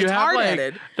 it's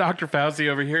hard-headed. Like Dr. Fauci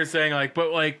over here saying like,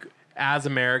 but like as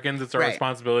Americans, it's our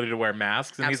responsibility to wear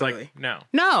masks. And Absolutely. He's like, no.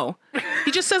 No.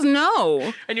 He just says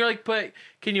no. And you're like, but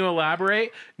can you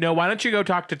elaborate? No, why don't you go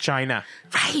talk to China?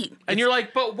 Right. And you're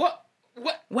like, but what?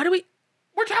 What do we...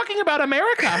 We're talking about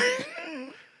America.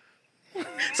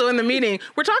 So in the meeting,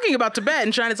 we're talking about Tibet,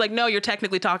 and China's like, no, you're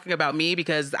technically talking about me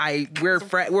because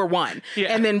we're one. Yeah.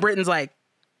 And then Britain's like,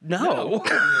 no.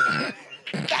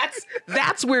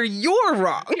 That's where you're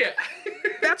wrong. Yeah.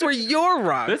 That's where you're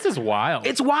wrong. This is wild.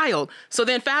 It's wild. So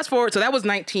then fast forward. So that was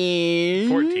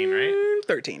 14, right?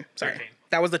 13. Sorry. 13.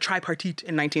 That was the tripartite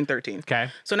in 1913. Okay.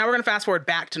 So now we're going to fast forward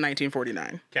back to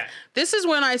 1949. Okay. This is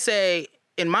when I say,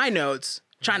 in my notes,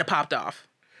 China popped off.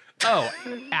 Oh,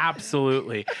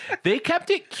 absolutely. They kept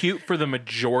it cute for the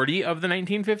majority of the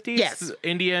 1950s. Yes.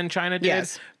 India and China did.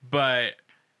 Yes. But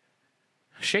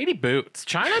shady boots.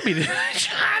 China,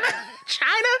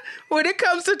 when it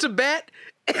comes to Tibet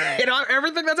and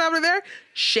everything that's happening there,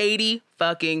 shady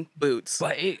fucking boots.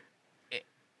 But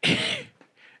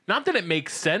not that it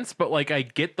makes sense, but like I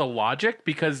get the logic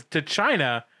because to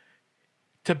China,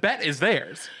 Tibet is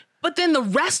theirs. But then the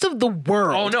rest of the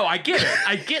world. Oh no, I get it.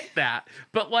 I get that.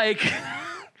 But like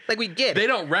we get they it.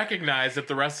 don't recognize that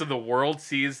the rest of the world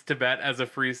sees Tibet as a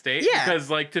free state. Yeah.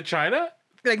 Because like to China,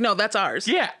 Like, no, that's ours.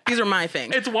 Yeah. These are my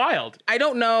things. it's wild. I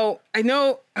don't know. I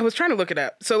know. I was trying to look it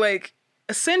up. So, like,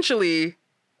 essentially,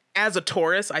 as a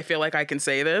tourist, I feel like I can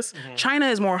say this. China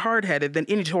is more hard-headed than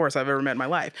any tourist I've ever met in my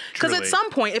life. Because at Truly. some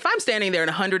point, if I'm standing there and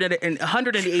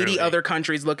 180 Truly. other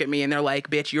countries look at me and they're like,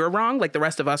 bitch, you're wrong. Like the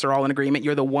rest of us are all in agreement.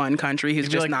 You're the one country who's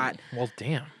You'd be just like, not. Well,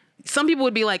 damn. Some people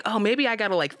would be like, oh, maybe I got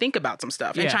to like think about some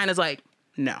stuff. And Yeah. China's like,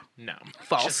 no. No.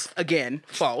 False. Again,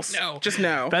 false. No. Just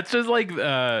no. That's just like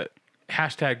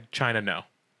hashtag China no.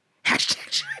 Hashtag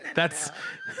China. That's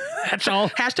all.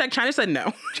 Hashtag China said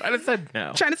no. China said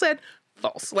no. China said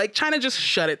false. Like China just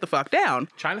shut it the fuck down.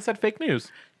 China said fake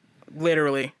news.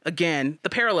 Literally. Again, the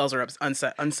parallels are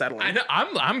unsettling. I know.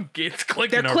 I'm. It's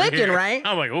clicking. They're over clicking, here. right?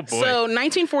 I'm like, oh boy. So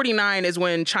 1949 is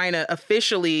when China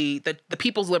officially, the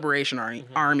People's Liberation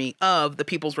Army of the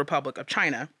People's Republic of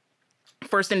China,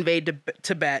 first invade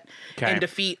Tibet Okay. and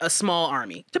defeat a small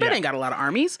army. Tibet Yeah. ain't got a lot of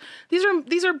armies. These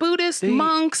are Buddhist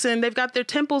monks, and they've got their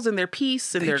temples and their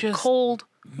peace, and they're just cold.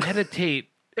 meditate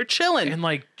They're chilling. and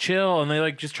like chill, and they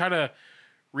like just try to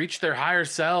reach their higher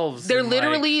selves. They're and, like,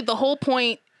 literally the whole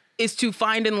point is to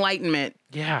find enlightenment,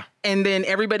 yeah. and then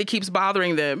everybody keeps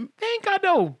bothering them. They ain't got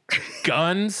no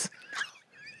guns.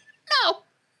 No.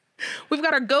 We've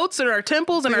got our goats and our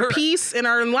temples and our They're peace and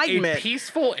our A enlightenment.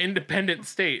 peaceful, independent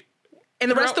state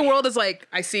And the rest of the throughout- world is like,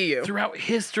 I see you. throughout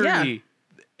history.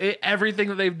 Yeah. Everything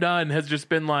that they've done has just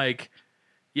been like,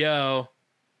 yo,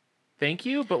 thank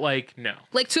you, but like, no.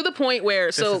 Like to the point where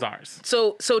This is ours.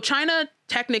 So China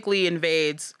technically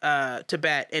invades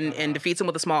Tibet and defeats them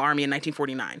with a small army in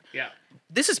 1949. Yeah.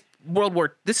 This is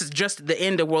this is just the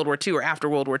end of World War II or after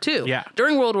World War II. Yeah.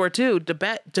 During World War II,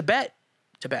 Tibet,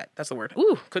 that's the word.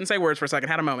 Ooh, couldn't say words for a second,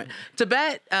 had a moment.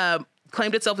 Tibet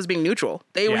claimed itself as being neutral.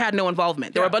 They Yeah. had no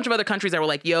involvement. There were Yeah. a bunch of other countries that were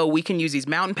like, yo, we can use these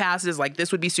mountain passes. Like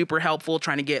this would be super helpful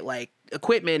trying to get like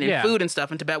equipment and Yeah. food and stuff.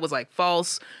 And Tibet was like,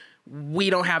 false. We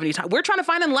don't have any time. We're trying to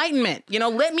find enlightenment. You know,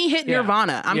 let me hit Yeah.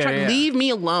 Nirvana. I'm Yeah, trying yeah. leave me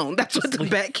alone. That's what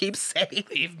Tibet keeps saying.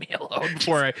 Leave me alone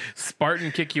before I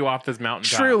Spartan kick you off this mountain.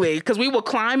 Truly, because we will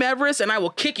climb Everest and I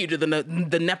will kick you to the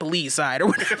Nepalese side or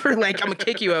whatever. Like, I'm going to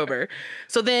kick you over.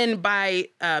 So then by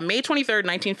May 23rd,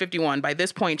 1951, by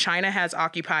this point, China has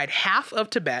occupied half of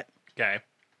Tibet. Okay.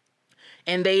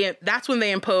 And that's when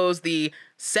they imposed the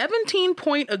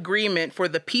 17-point agreement for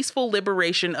the peaceful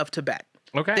liberation of Tibet.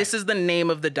 Okay. This is the name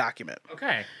of the document.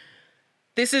 Okay.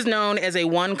 This is known as a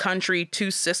one country, two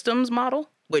systems model,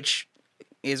 which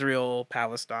Israel,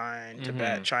 Palestine,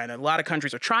 Tibet, China, a lot of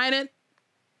countries are trying it.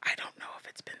 I don't know if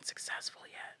it's been successful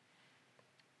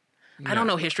yet. I don't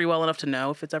know history well enough to know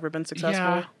if it's ever been successful,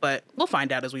 Yeah. but we'll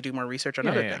find out as we do more research on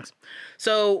Yeah, other yeah. things.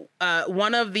 So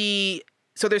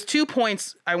so there's 2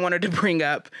 points I wanted to bring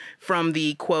up from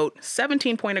the quote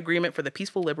 17-point agreement for the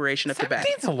peaceful liberation of Tibet.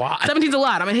 17's a lot. 17's a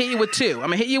lot. I'm gonna hit you with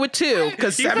 2.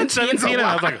 because You said 17's a lot. and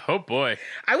I was like, oh boy.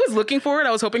 I was looking for it.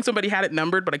 I was hoping somebody had it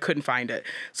numbered, but I couldn't find it.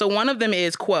 So one of them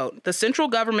is, quote, the central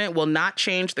government will not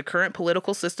change the current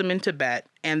political system in Tibet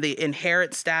and the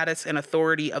inherent status and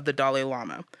authority of the Dalai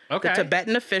Lama. Okay. The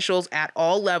Tibetan officials at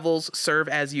all levels serve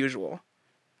as usual.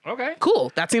 Okay.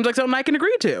 Cool. That seems like something I can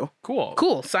agree to. Cool.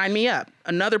 Cool. Sign me up.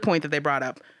 Another point that they brought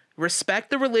up. Respect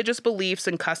the religious beliefs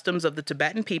and customs of the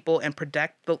Tibetan people and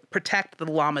protect the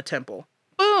Lama temple.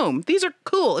 Boom. These are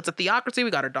cool. It's a theocracy.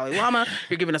 We got our Dalai Lama.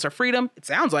 You're giving us our freedom. It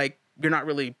sounds like you're not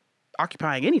really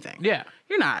occupying anything. Yeah.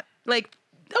 You're not. Like,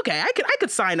 okay, I could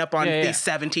sign up on Yeah, yeah. these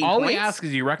 17 All points. we ask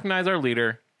is you recognize our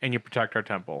leader and you protect our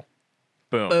temple.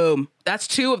 Boom. Boom. That's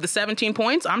 2 of the 17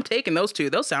 points. I'm taking those 2.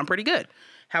 Those sound pretty good.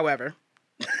 However,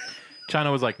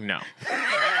 China was like, no.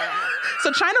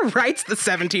 so China writes the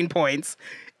 17 points,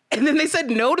 and then they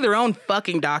said no to their own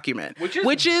fucking document, which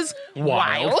is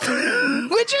wild.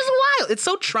 which is wild. It's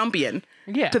so Trumpian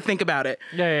Yeah. to think about it.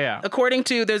 Yeah. According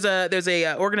to there's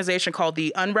a organization called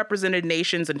the Unrepresented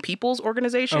Nations and Peoples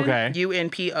Organization, Okay.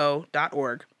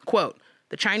 UNPO.org. Quote,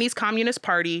 the Chinese Communist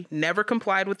Party never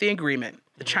complied with the agreement.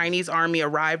 The Chinese army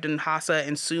arrived in Lhasa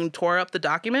and soon tore up the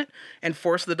document and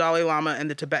forced the Dalai Lama and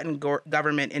the Tibetan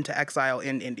government into exile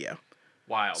in India.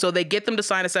 Wild. So they get them to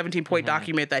sign a 17-point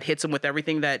document that hits them with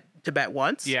everything that Tibet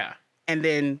wants. yeah. And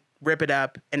then rip it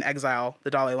up and exile the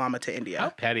Dalai Lama to India. How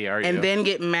petty are you? And then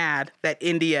get mad that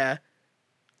India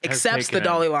accepts the taken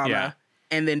him. Dalai Lama. Yeah.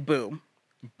 And then boom,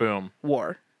 boom.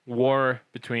 war. War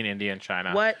between India and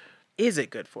China. What is it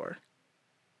good for?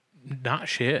 Not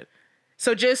shit.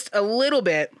 So just a little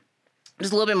bit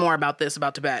more about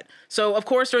Tibet. So, of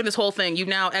course, during this whole thing, you've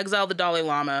now exiled the Dalai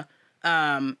Lama,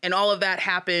 and all of that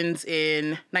happens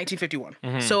in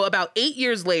 1951. So about 8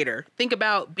 years later, think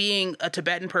about being a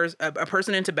Tibetan a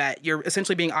person in Tibet. You're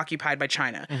essentially being occupied by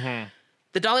China.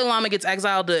 the Dalai Lama gets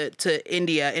exiled to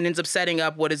India and ends up setting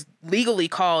up what is legally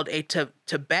called a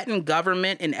Tibetan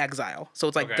government in exile. So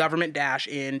it's like government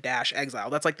in exile.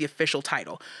 That's like the official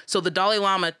title. So the Dalai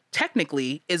Lama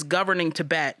technically is governing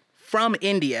Tibet from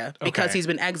India because he's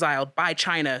been exiled by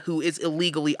China, who is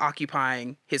illegally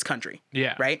occupying his country.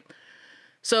 Yeah. Right?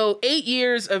 So 8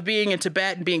 years of being in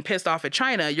Tibet and being pissed off at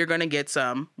China, you're going to get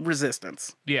some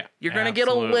resistance. Yeah. You're going to get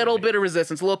a little bit of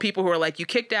resistance. Little people who are like, you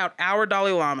kicked out our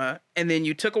Dalai Lama and then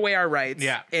you took away our rights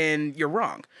and you're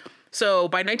wrong. So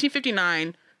by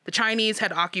 1959, the Chinese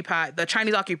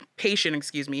occupation,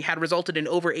 had resulted in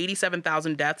over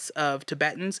 87,000 deaths of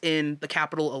Tibetans in the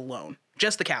capital alone.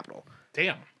 Just the capital.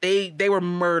 Damn. They were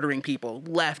murdering people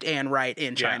left and right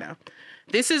in China. Yeah.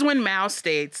 This is when Mao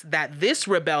states that this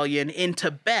rebellion in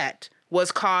Tibet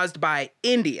was caused by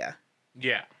India.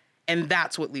 Yeah. And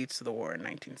that's what leads to the war in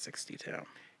 1962.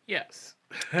 Yes.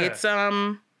 It's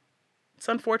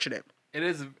unfortunate. It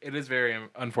is very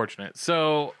unfortunate.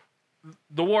 So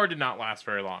the war did not last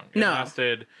very long. It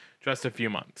lasted just a few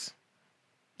months.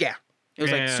 Yeah. It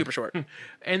was like super short.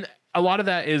 And a lot of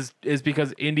that is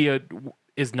because India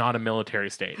is not a military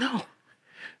state. No.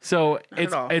 So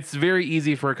it's very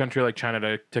easy for a country like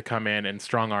China to come in and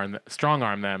strong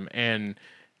arm them, and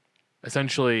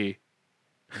essentially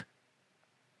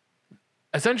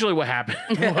what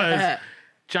happened was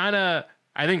China,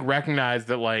 I think, recognized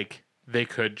that like they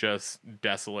could just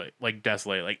desolate like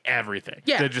everything.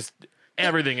 Yeah. They're just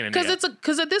everything in India.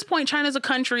 Because at this point, China's a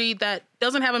country that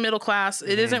doesn't have a middle class.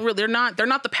 It isn't really. They're not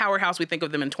the powerhouse we think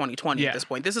of them in 2020 at this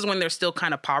point. This is when they're still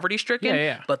kind of poverty stricken.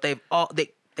 Yeah. But they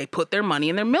put their money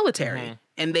in their military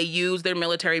and they use their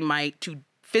military might to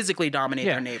physically dominate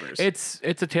their neighbors. It's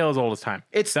a tale as old as time.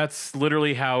 That's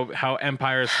literally how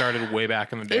empires started way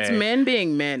back in the day. It's men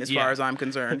being men as far as I'm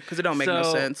concerned, because it don't make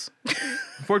no sense.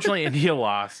 Unfortunately, India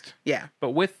lost. Yeah.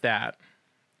 But with that,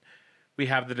 we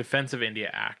have the Defense of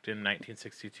India Act in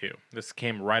 1962. This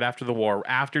came right after the war,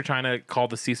 after China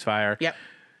called the ceasefire. Yep.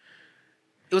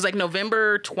 It was like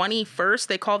November 21st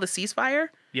they call the ceasefire.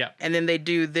 Yeah. And then they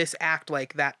do this act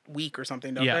like that week or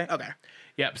something, don't they? Okay.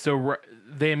 Yep. So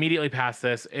they immediately pass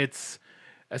this. It's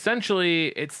essentially,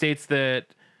 it states that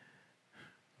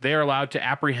they are allowed to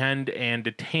apprehend and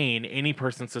detain any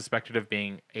person suspected of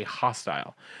being a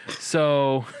hostile.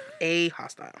 So a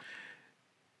hostile.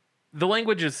 The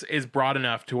language is broad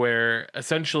enough to where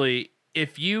essentially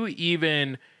if you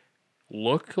even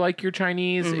look like you're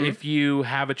Chinese, if you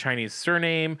have a Chinese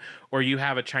surname or you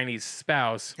have a Chinese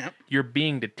spouse, you're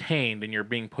being detained and you're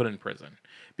being put in prison.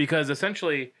 Because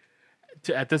essentially,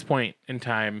 at this point in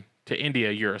time, to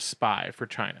India, you're a spy for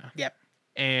China. Yep.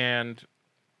 And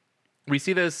we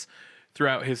see this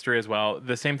throughout history as well.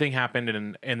 The same thing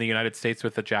happened in the United States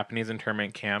with the Japanese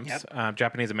internment camps,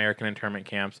 Japanese American internment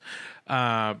camps.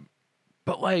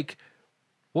 But like,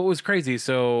 what was crazy?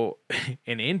 So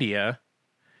in India,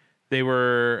 they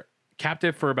were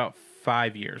captive for about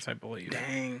 5 years, I believe.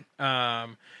 Dang.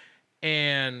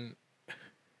 And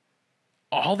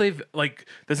all they've, like,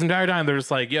 this entire time, they're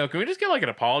just like, yo, can we just get, like, an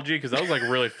apology? Because that was, like,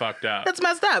 really fucked up. That's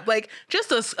messed up. Like,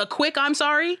 just a quick I'm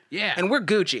sorry. Yeah. And we're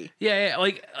Gucci. Yeah.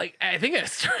 Like I think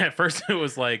at first it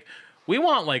was like, we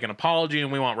want, like, an apology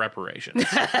and we want reparations.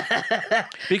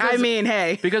 I mean,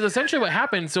 hey. Because essentially what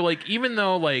happened, so, like, even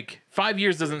though, like, 5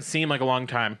 years doesn't seem like a long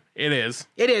time, it is.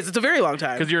 It is. It's a very long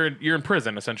time. Because you're in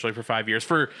prison, essentially, for 5 years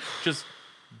for just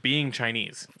being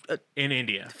Chinese in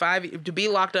India. To be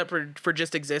locked up for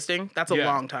just existing, that's a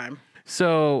long time.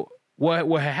 So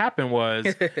what happened was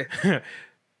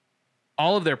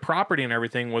all of their property and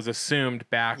everything was assumed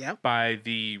back by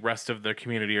the rest of the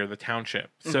community or the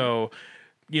township. So,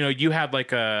 you know, you had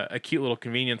like a cute little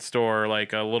convenience store,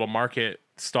 like a little market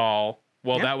stall.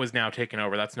 Well, that was now taken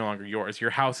over. That's no longer yours. Your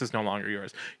house is no longer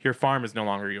yours. Your farm is no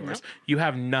longer yours. You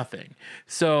have nothing.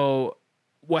 So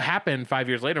what happened 5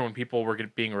 years later when people were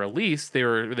being released, they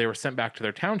were sent back to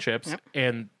their townships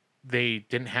and they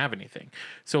didn't have anything.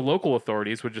 So local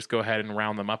authorities would just go ahead and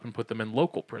round them up and put them in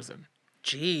local prison.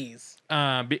 Jeez.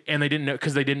 And they didn't know,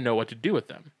 because they didn't know what to do with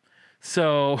them.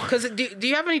 So, because do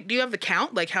you have the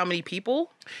count, like how many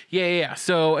people? Yeah.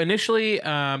 So initially,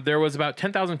 there was about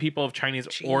 10,000 people of Chinese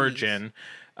origin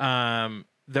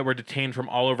that were detained from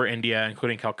all over India,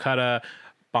 including Calcutta,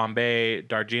 Bombay,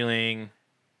 Darjeeling,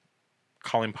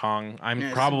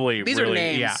 Kalimpong. These are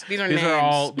names. These are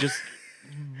all just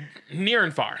near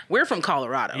and far. We're from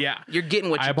Colorado. Yeah, you're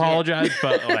getting what you I apologize,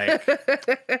 but like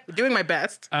doing my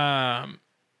best. And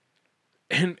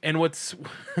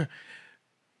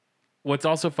what's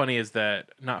also funny is that,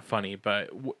 not funny,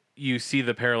 but you see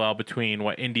the parallel between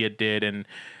what India did and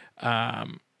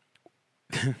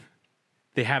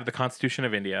they have the Constitution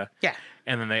of India. Yeah.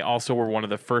 and then they also were one of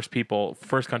the first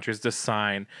countries to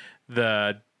sign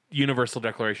the Universal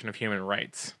Declaration of Human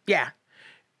Rights. Yeah.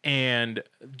 And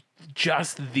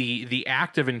just the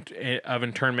act of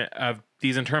internment of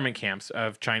these internment camps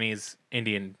of Chinese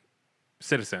Indian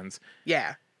citizens,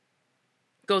 Yeah.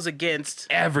 Goes against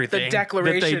everything the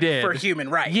Declaration that they did for Human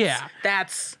Rights. Yeah.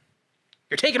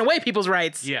 You're taking away people's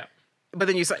rights. Yeah. But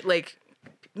then you say, like,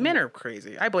 men are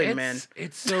crazy. I blame men.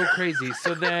 It's so crazy.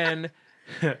 So then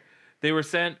they were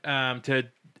sent to,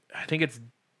 I think it's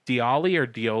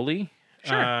Dioli.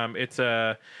 Sure. It's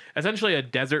essentially a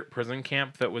desert prison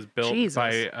camp that was built Jesus.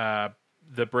 by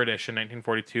the British in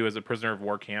 1942 as a prisoner of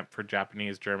war camp for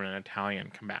Japanese, German, and Italian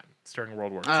combatants during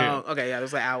World War II. Oh, okay. Yeah, it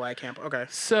was the Ally camp. Okay.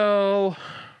 So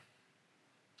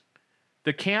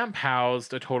the camp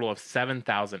housed a total of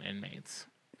 7,000 inmates.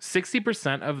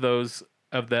 60% of those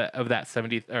of that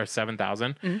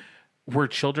 7,000 were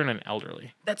children and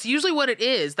elderly. That's usually what it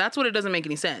is. That's what it doesn't make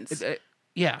any sense.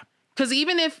 Yeah. Because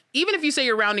even if you say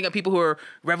you're rounding up people who are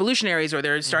revolutionaries or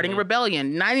they're starting a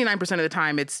rebellion, 99% of the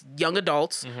time it's young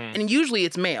adults, and usually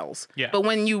it's males. Yeah. But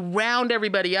when you round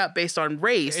everybody up based on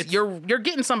race, you're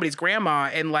getting somebody's grandma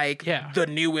and the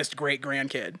newest great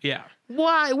grandkid. Yeah.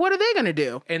 Why? What are they gonna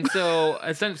do? And so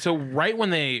right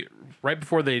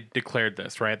before they declared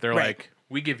this, right? They're Right. like,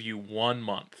 we give you 1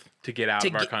 month to get out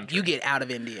of our country. You get out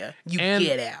of India.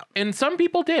 Get out. And some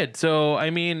people did. So I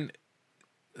mean,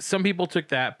 some people took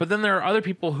that, but then there are other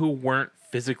people who weren't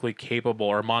physically capable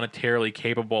or monetarily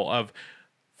capable of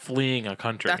fleeing a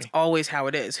country. That's always how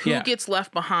it is. Who Yeah. gets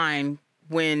left behind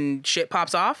when shit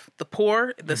pops off? The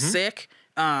poor, the sick,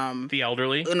 the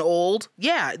elderly. and old.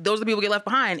 Yeah, those are the people who get left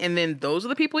behind. And then those are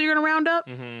the people you're going to round up?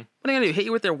 What are they going to do? Hit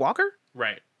you with their walker?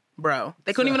 Right. Bro,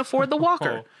 they couldn't even afford the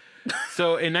walker.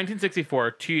 So in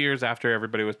 1964, 2 years after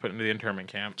everybody was put into the internment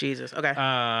camp, Jesus. Okay.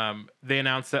 they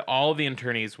announced that all of the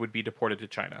internees would be deported to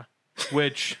China,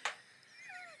 which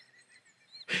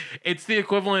it's the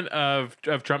equivalent of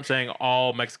Trump saying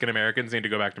all Mexican Americans need to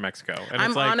go back to Mexico. And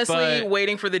I'm it's like, honestly but,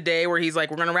 waiting for the day where he's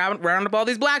like, we're going to round up all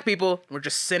these black people. We're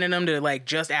just sending them to like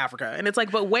just Africa. And it's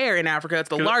like, but where in Africa? It's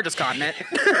the largest continent.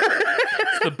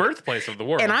 it's the birthplace of the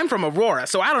world. And I'm from Aurora,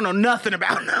 so I don't know nothing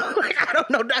about I don't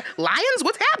know. Lions?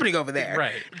 What's happening over there?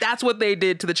 Right. That's what they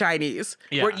did to the Chinese.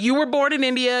 Yeah. Where you were born in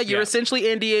India. You're Yeah. essentially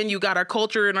Indian. You got our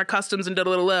culture and our customs and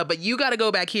da-da-da-da, but you got to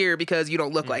go back here because you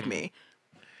don't look like me.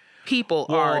 People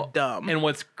are dumb. And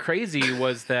what's crazy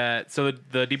was that, so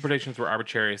the deportations were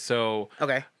arbitrary. So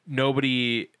Okay.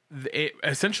 it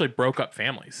essentially broke up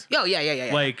families. Oh,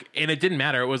 yeah. Like, and it didn't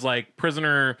matter. It was like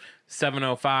prisoner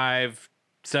 705,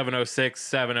 706,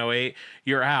 708,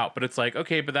 you're out. But it's like,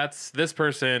 okay, but that's this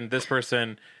person,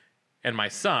 and my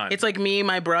son. It's like me,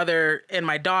 my brother, and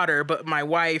my daughter, but my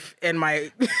wife and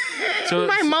my So-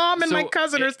 my mom and so my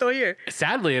cousin are still here.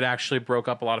 Sadly, it actually broke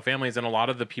up a lot of families, and a lot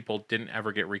of the people didn't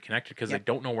ever get reconnected because they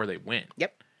don't know where they went.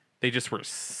 Yep. They just were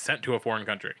sent to a foreign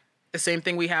country. The same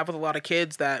thing we have with a lot of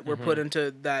kids that were put into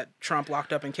that Trump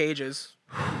locked up in cages,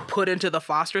 put into the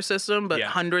foster system, but Yeah.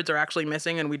 hundreds are actually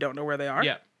missing and we don't know where they are.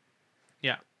 Yeah.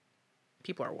 Yeah.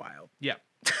 People are wild. Yeah.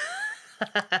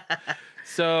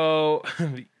 So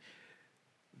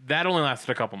that only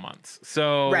lasted a couple months.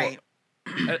 So Right.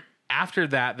 after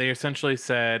that, they essentially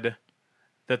said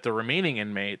that the remaining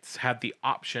inmates had the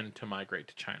option to migrate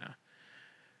to China.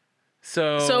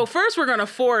 So first we're going to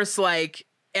force like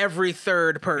every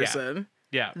third person.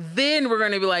 yeah. Then we're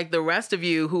going to be like, the rest of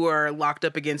you who are locked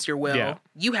up against your will, Yeah.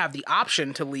 you have the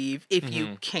option to leave if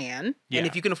you can, Yeah. and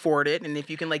if you can afford it, and if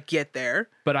you can like get there.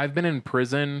 But I've been in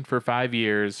prison for 5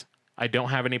 years. I don't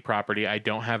have any property. I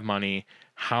don't have money.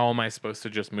 How am I supposed to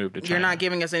just move to China? You're not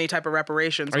giving us any type of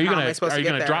reparations. Are you How am gonna I supposed to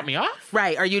get there? drop me off?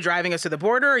 Right. Are you driving us to the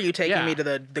border? Are you taking Yeah. me to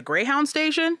the Greyhound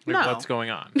station? Like, No. what's going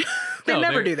on? They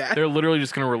never they're- do that. They're literally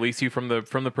just going to release you from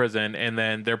the prison, and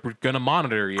then they're going to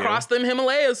monitor you. Cross them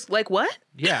Himalayas. Like what?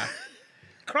 Yeah.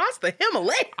 Cross the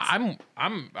Himalayas.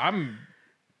 I'm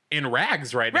in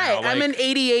rags right Right. now. I'm Like, an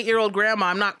 88-year-old grandma.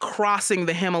 I'm not crossing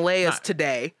the Himalayas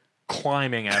today.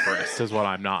 climbing Everest is what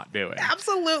I'm not doing.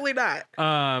 Absolutely not.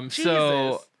 So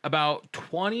Jesus. about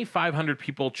 2,500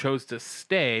 people chose to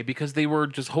stay because they were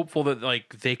just hopeful that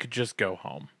like they could just go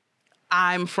home.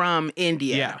 I'm from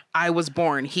India. Yeah. I was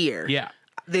born here. Yeah.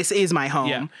 This is my home.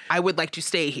 Yeah. I would like to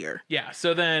stay here. Yeah.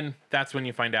 So then that's when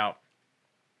you find out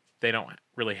they don't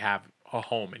really have a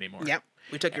home anymore. Yep.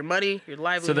 We took your money, your So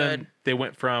livelihood. then they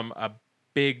went from a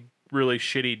big, really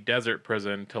shitty desert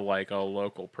prison to like a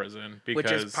local prison because which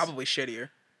is probably shittier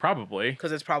probably.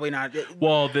 because it's probably not.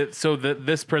 Well,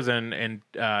 this prison in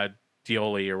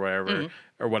Dioli or whatever, Mm-hmm.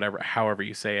 or whatever, however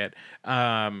you say it,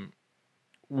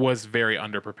 was very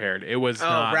underprepared. It was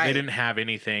not. right. They didn't have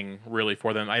anything really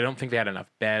for them. I don't think they had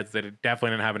enough beds. They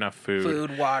definitely didn't have enough food.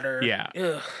 Food, water. Yeah,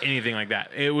 Ugh. anything like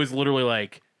that. It was literally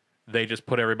like they just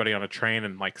put everybody on a train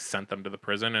and like sent them to the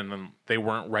prison, and then they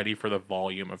weren't ready for the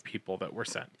volume of people that were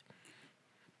sent.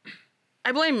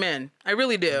 I blame men. I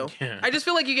really do. Yeah. I just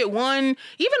feel like you get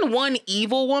even one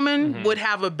evil woman would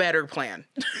have a better plan.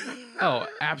 Oh,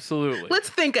 absolutely. Let's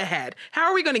think ahead. How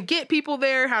are we going to get people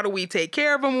there? How do we take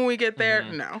care of them when we get there?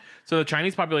 No. So the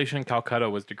Chinese population in Calcutta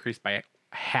was decreased by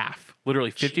half,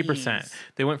 literally 50%. Jeez.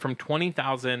 They went from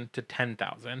 20,000 to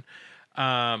 10,000.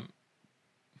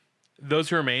 Those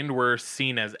who remained were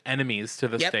seen as enemies to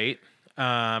the state,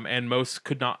 and most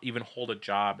could not even hold a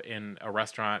job in a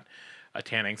restaurant, a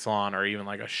tanning salon, or even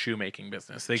like a shoemaking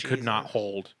business. They could not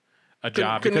hold a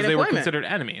job couldn't because get they were employment. considered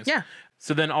enemies. Yeah.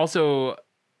 So then also,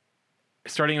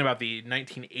 starting in about the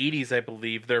 1980s, I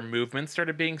believe, their movements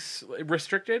started being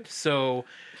restricted. So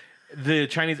the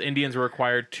Chinese Indians were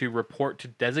required to report to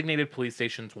designated police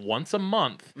stations once a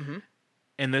month.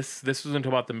 And this was until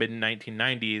about the mid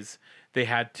 1990s. They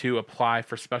had to apply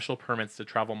for special permits to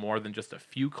travel more than just a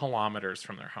few kilometers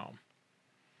from their home.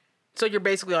 So you're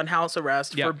basically on house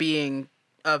arrest Yep. for being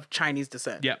of Chinese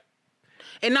descent. Yep.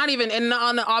 And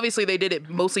obviously they did it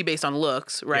mostly based on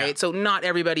looks, right? Yeah. So not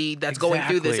everybody that's going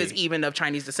through this is Exactly. even of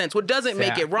Chinese descent. What doesn't make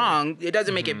it Exactly. wrong, it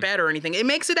doesn't make it better or anything. It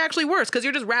makes it actually worse because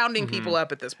you're just rounding people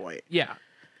up at this point. Yeah.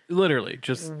 Literally,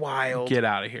 just Wild. get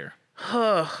out of here.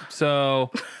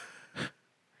 So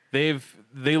they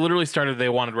literally started, they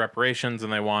wanted reparations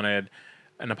and they wanted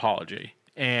an apology.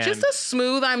 And Just a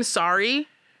smooth I'm sorry.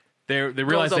 they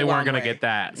realized a they long weren't going to way. get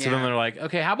that. So then Yeah. they're like,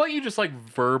 okay, how about you just like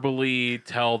verbally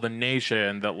tell the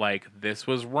nation that like this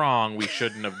was wrong. We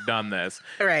shouldn't have done this.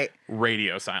 All right.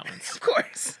 Radio silence. Of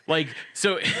course. Like,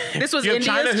 so This was you have India's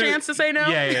China chance to say no?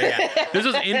 Yeah. This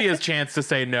was India's chance to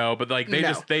say no, but like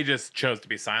No. they just chose to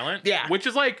be silent. Yeah. Which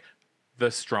is like the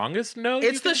strongest no. you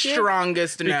It's the can give,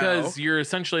 strongest because no. you're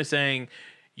essentially saying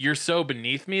you're so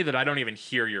beneath me that I don't even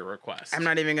hear your request. I'm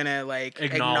not even going to like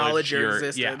Acknowledge acknowledge your your-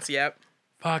 existence. Yep.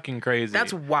 fucking crazy.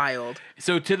 That's wild.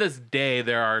 So to this day,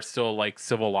 there are still like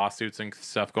civil lawsuits and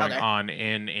stuff going Okay. on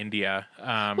in India.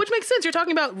 Which makes sense. You're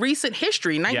talking about recent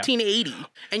history, 1980.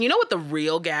 And you know what the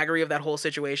real gaggery of that whole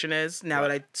situation is?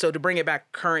 So to bring it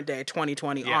back current day,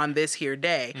 2020, on this here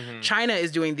day, China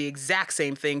is doing the exact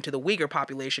same thing to the Uyghur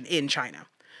population in China.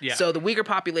 Yeah. So the Uyghur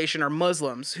population are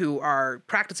Muslims who are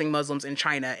practicing Muslims in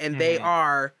China, and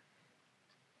they're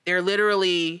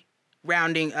literally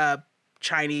rounding up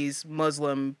Chinese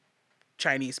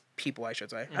people, I should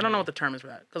say. I don't know what the term is for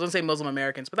that. Because I was going to say Muslim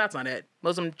Americans, but that's not it.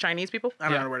 Muslim Chinese people? I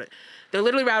don't know how to word it. They're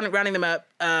literally rounding them up.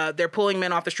 They're pulling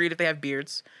men off the street if they have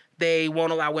beards. They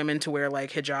won't allow women to wear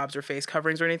like hijabs or face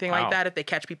coverings or anything Wow. like that. If they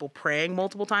catch people praying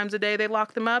multiple times a day, they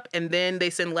lock them up. And then they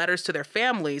send letters to their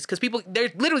families because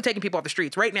they're literally taking people off the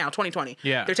streets right now, 2020.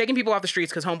 Yeah. They're taking people off the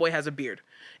streets because homeboy has a beard.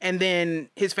 And then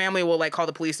his family will like call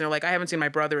the police and they're like, I haven't seen my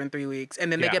brother in 3 weeks.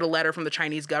 And then they Yeah. get a letter from the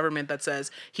Chinese government that says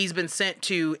he's been sent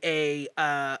to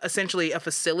essentially a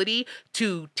facility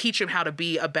to teach him how to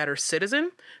be a better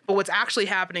citizen. But what's actually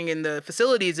happening in the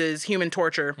facilities is human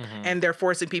torture, and they're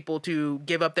forcing people to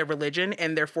give up their religion,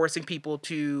 and they're forcing people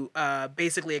to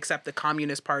basically accept the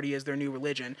Communist Party as their new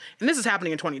religion. And this is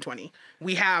happening in 2020.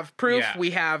 We have proof. Yeah.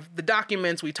 We have the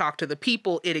documents. We talk to the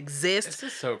people. It exists.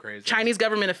 This is so crazy. Chinese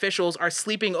government officials are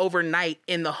sleeping overnight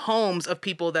in the homes of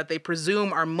people that they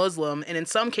presume are Muslim, and in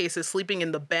some cases sleeping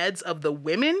in the beds of the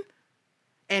women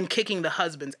and kicking the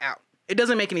husbands out. It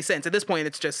doesn't make any sense. At this point,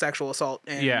 it's just sexual assault.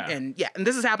 And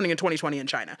this is happening in 2020 in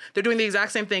China. They're doing the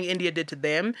exact same thing India did to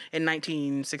them in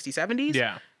 1960s, 70s.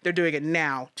 Yeah. They're doing it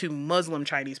now to Muslim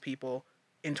Chinese people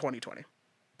in 2020.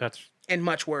 That's And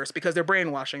much worse because they're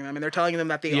brainwashing them and they're telling them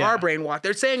that they Yeah. are brainwashed.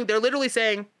 They're literally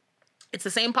saying it's the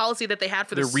same policy that they had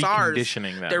for the They're SARS.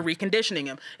 reconditioning them. They're reconditioning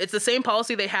them. It's the same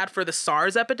policy they had for the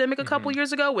SARS epidemic a couple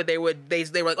years ago, where they were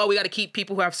like, oh, we got to keep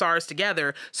people who have SARS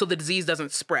together so the disease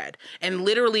doesn't spread. And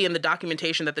literally in the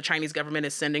documentation that the Chinese government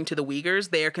is sending to the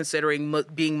Uyghurs, they are considering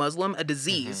being Muslim a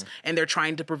disease, and they're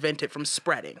trying to prevent it from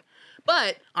spreading.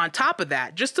 But on top of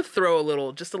that, just to throw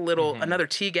another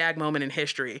T-gag moment in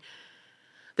history,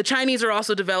 the Chinese are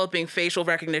also developing facial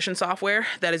recognition software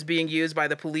that is being used by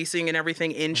the policing and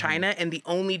everything in China, and the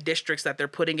only districts that they're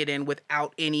putting it in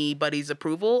without anybody's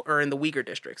approval are in the Uyghur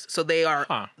districts. So they are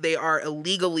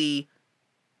illegally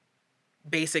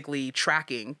basically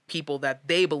tracking people that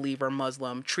they believe are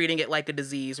Muslim, treating it like a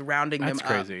disease, rounding them That's up.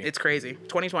 crazy. It's crazy.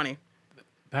 2020.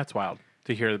 That's wild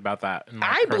to hear about that. in my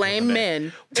I personal blame day.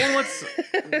 men. Well,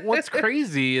 what's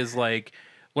crazy is like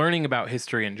learning about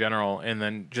history in general, and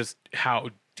then just how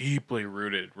deeply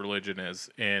rooted religion is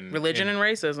in Religion and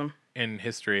racism. in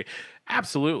history.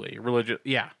 Absolutely. Religion.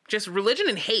 Yeah. Just religion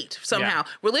and hate somehow.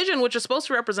 Religion, which is supposed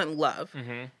to represent love,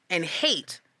 and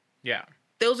hate. Yeah.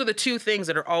 Those are the two things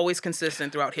that are always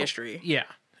consistent throughout history. Yeah.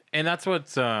 And that's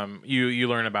what you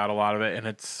learn about a lot of it, and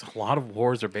it's a lot of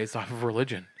wars are based off of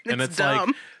religion. And It's like,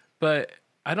 dumb. but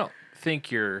I don't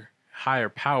think your higher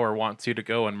power wants you to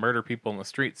go and murder people in the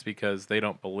streets because they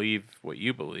don't believe what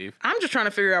you believe. I'm just trying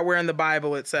to figure out where in the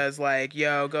Bible it says, like,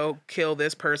 yo, go kill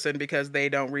this person because they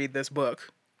don't read this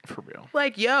book. For real.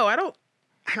 Like, yo, I don't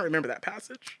remember that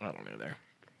passage. I don't either.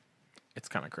 It's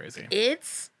kind of crazy.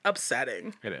 It's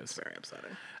upsetting. It is. Very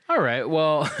upsetting. All right.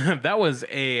 Well, that was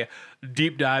a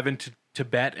deep dive into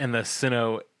Tibet and the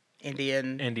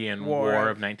Sino-Indian War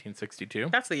of 1962.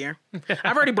 That's the year.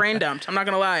 I've already brain dumped. I'm not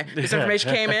going to lie. This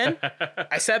information came in.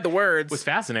 I said the words. It was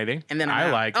fascinating. And then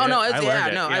I liked it. Oh, no. I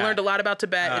learned it. I learned a lot about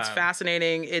Tibet. It's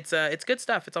fascinating. It's good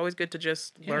stuff. It's always good to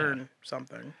just learn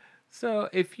something. So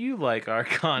if you like our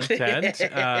content,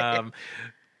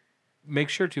 make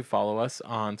sure to follow us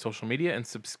on social media and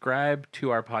subscribe to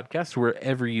our podcast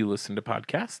wherever you listen to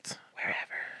podcasts. Wherever.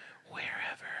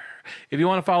 If you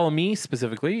want to follow me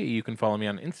specifically, you can follow me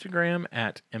on Instagram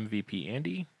at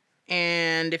MVPAndy.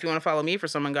 And if you want to follow me for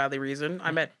some ungodly reason,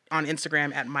 I'm on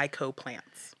Instagram at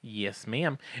MyCoPlants. Yes,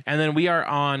 ma'am. And then we are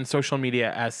on social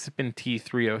media as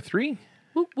SippinT303.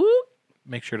 Whoop, whoop.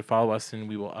 Make sure to follow us, and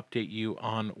we will update you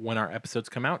on when our episodes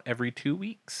come out every 2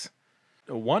 weeks.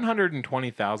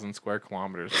 120,000 square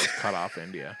kilometers was cut off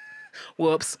India.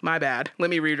 Whoops, my bad. Let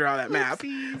me redraw that map.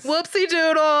 Whoopsie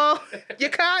doodle. You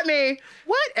caught me.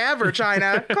 Whatever,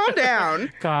 China. Calm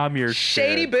down. Calm your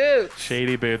Shady shit. boots.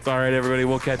 Shady boots. All right, everybody.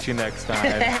 We'll catch you next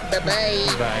time.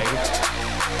 Bye-bye. Bye.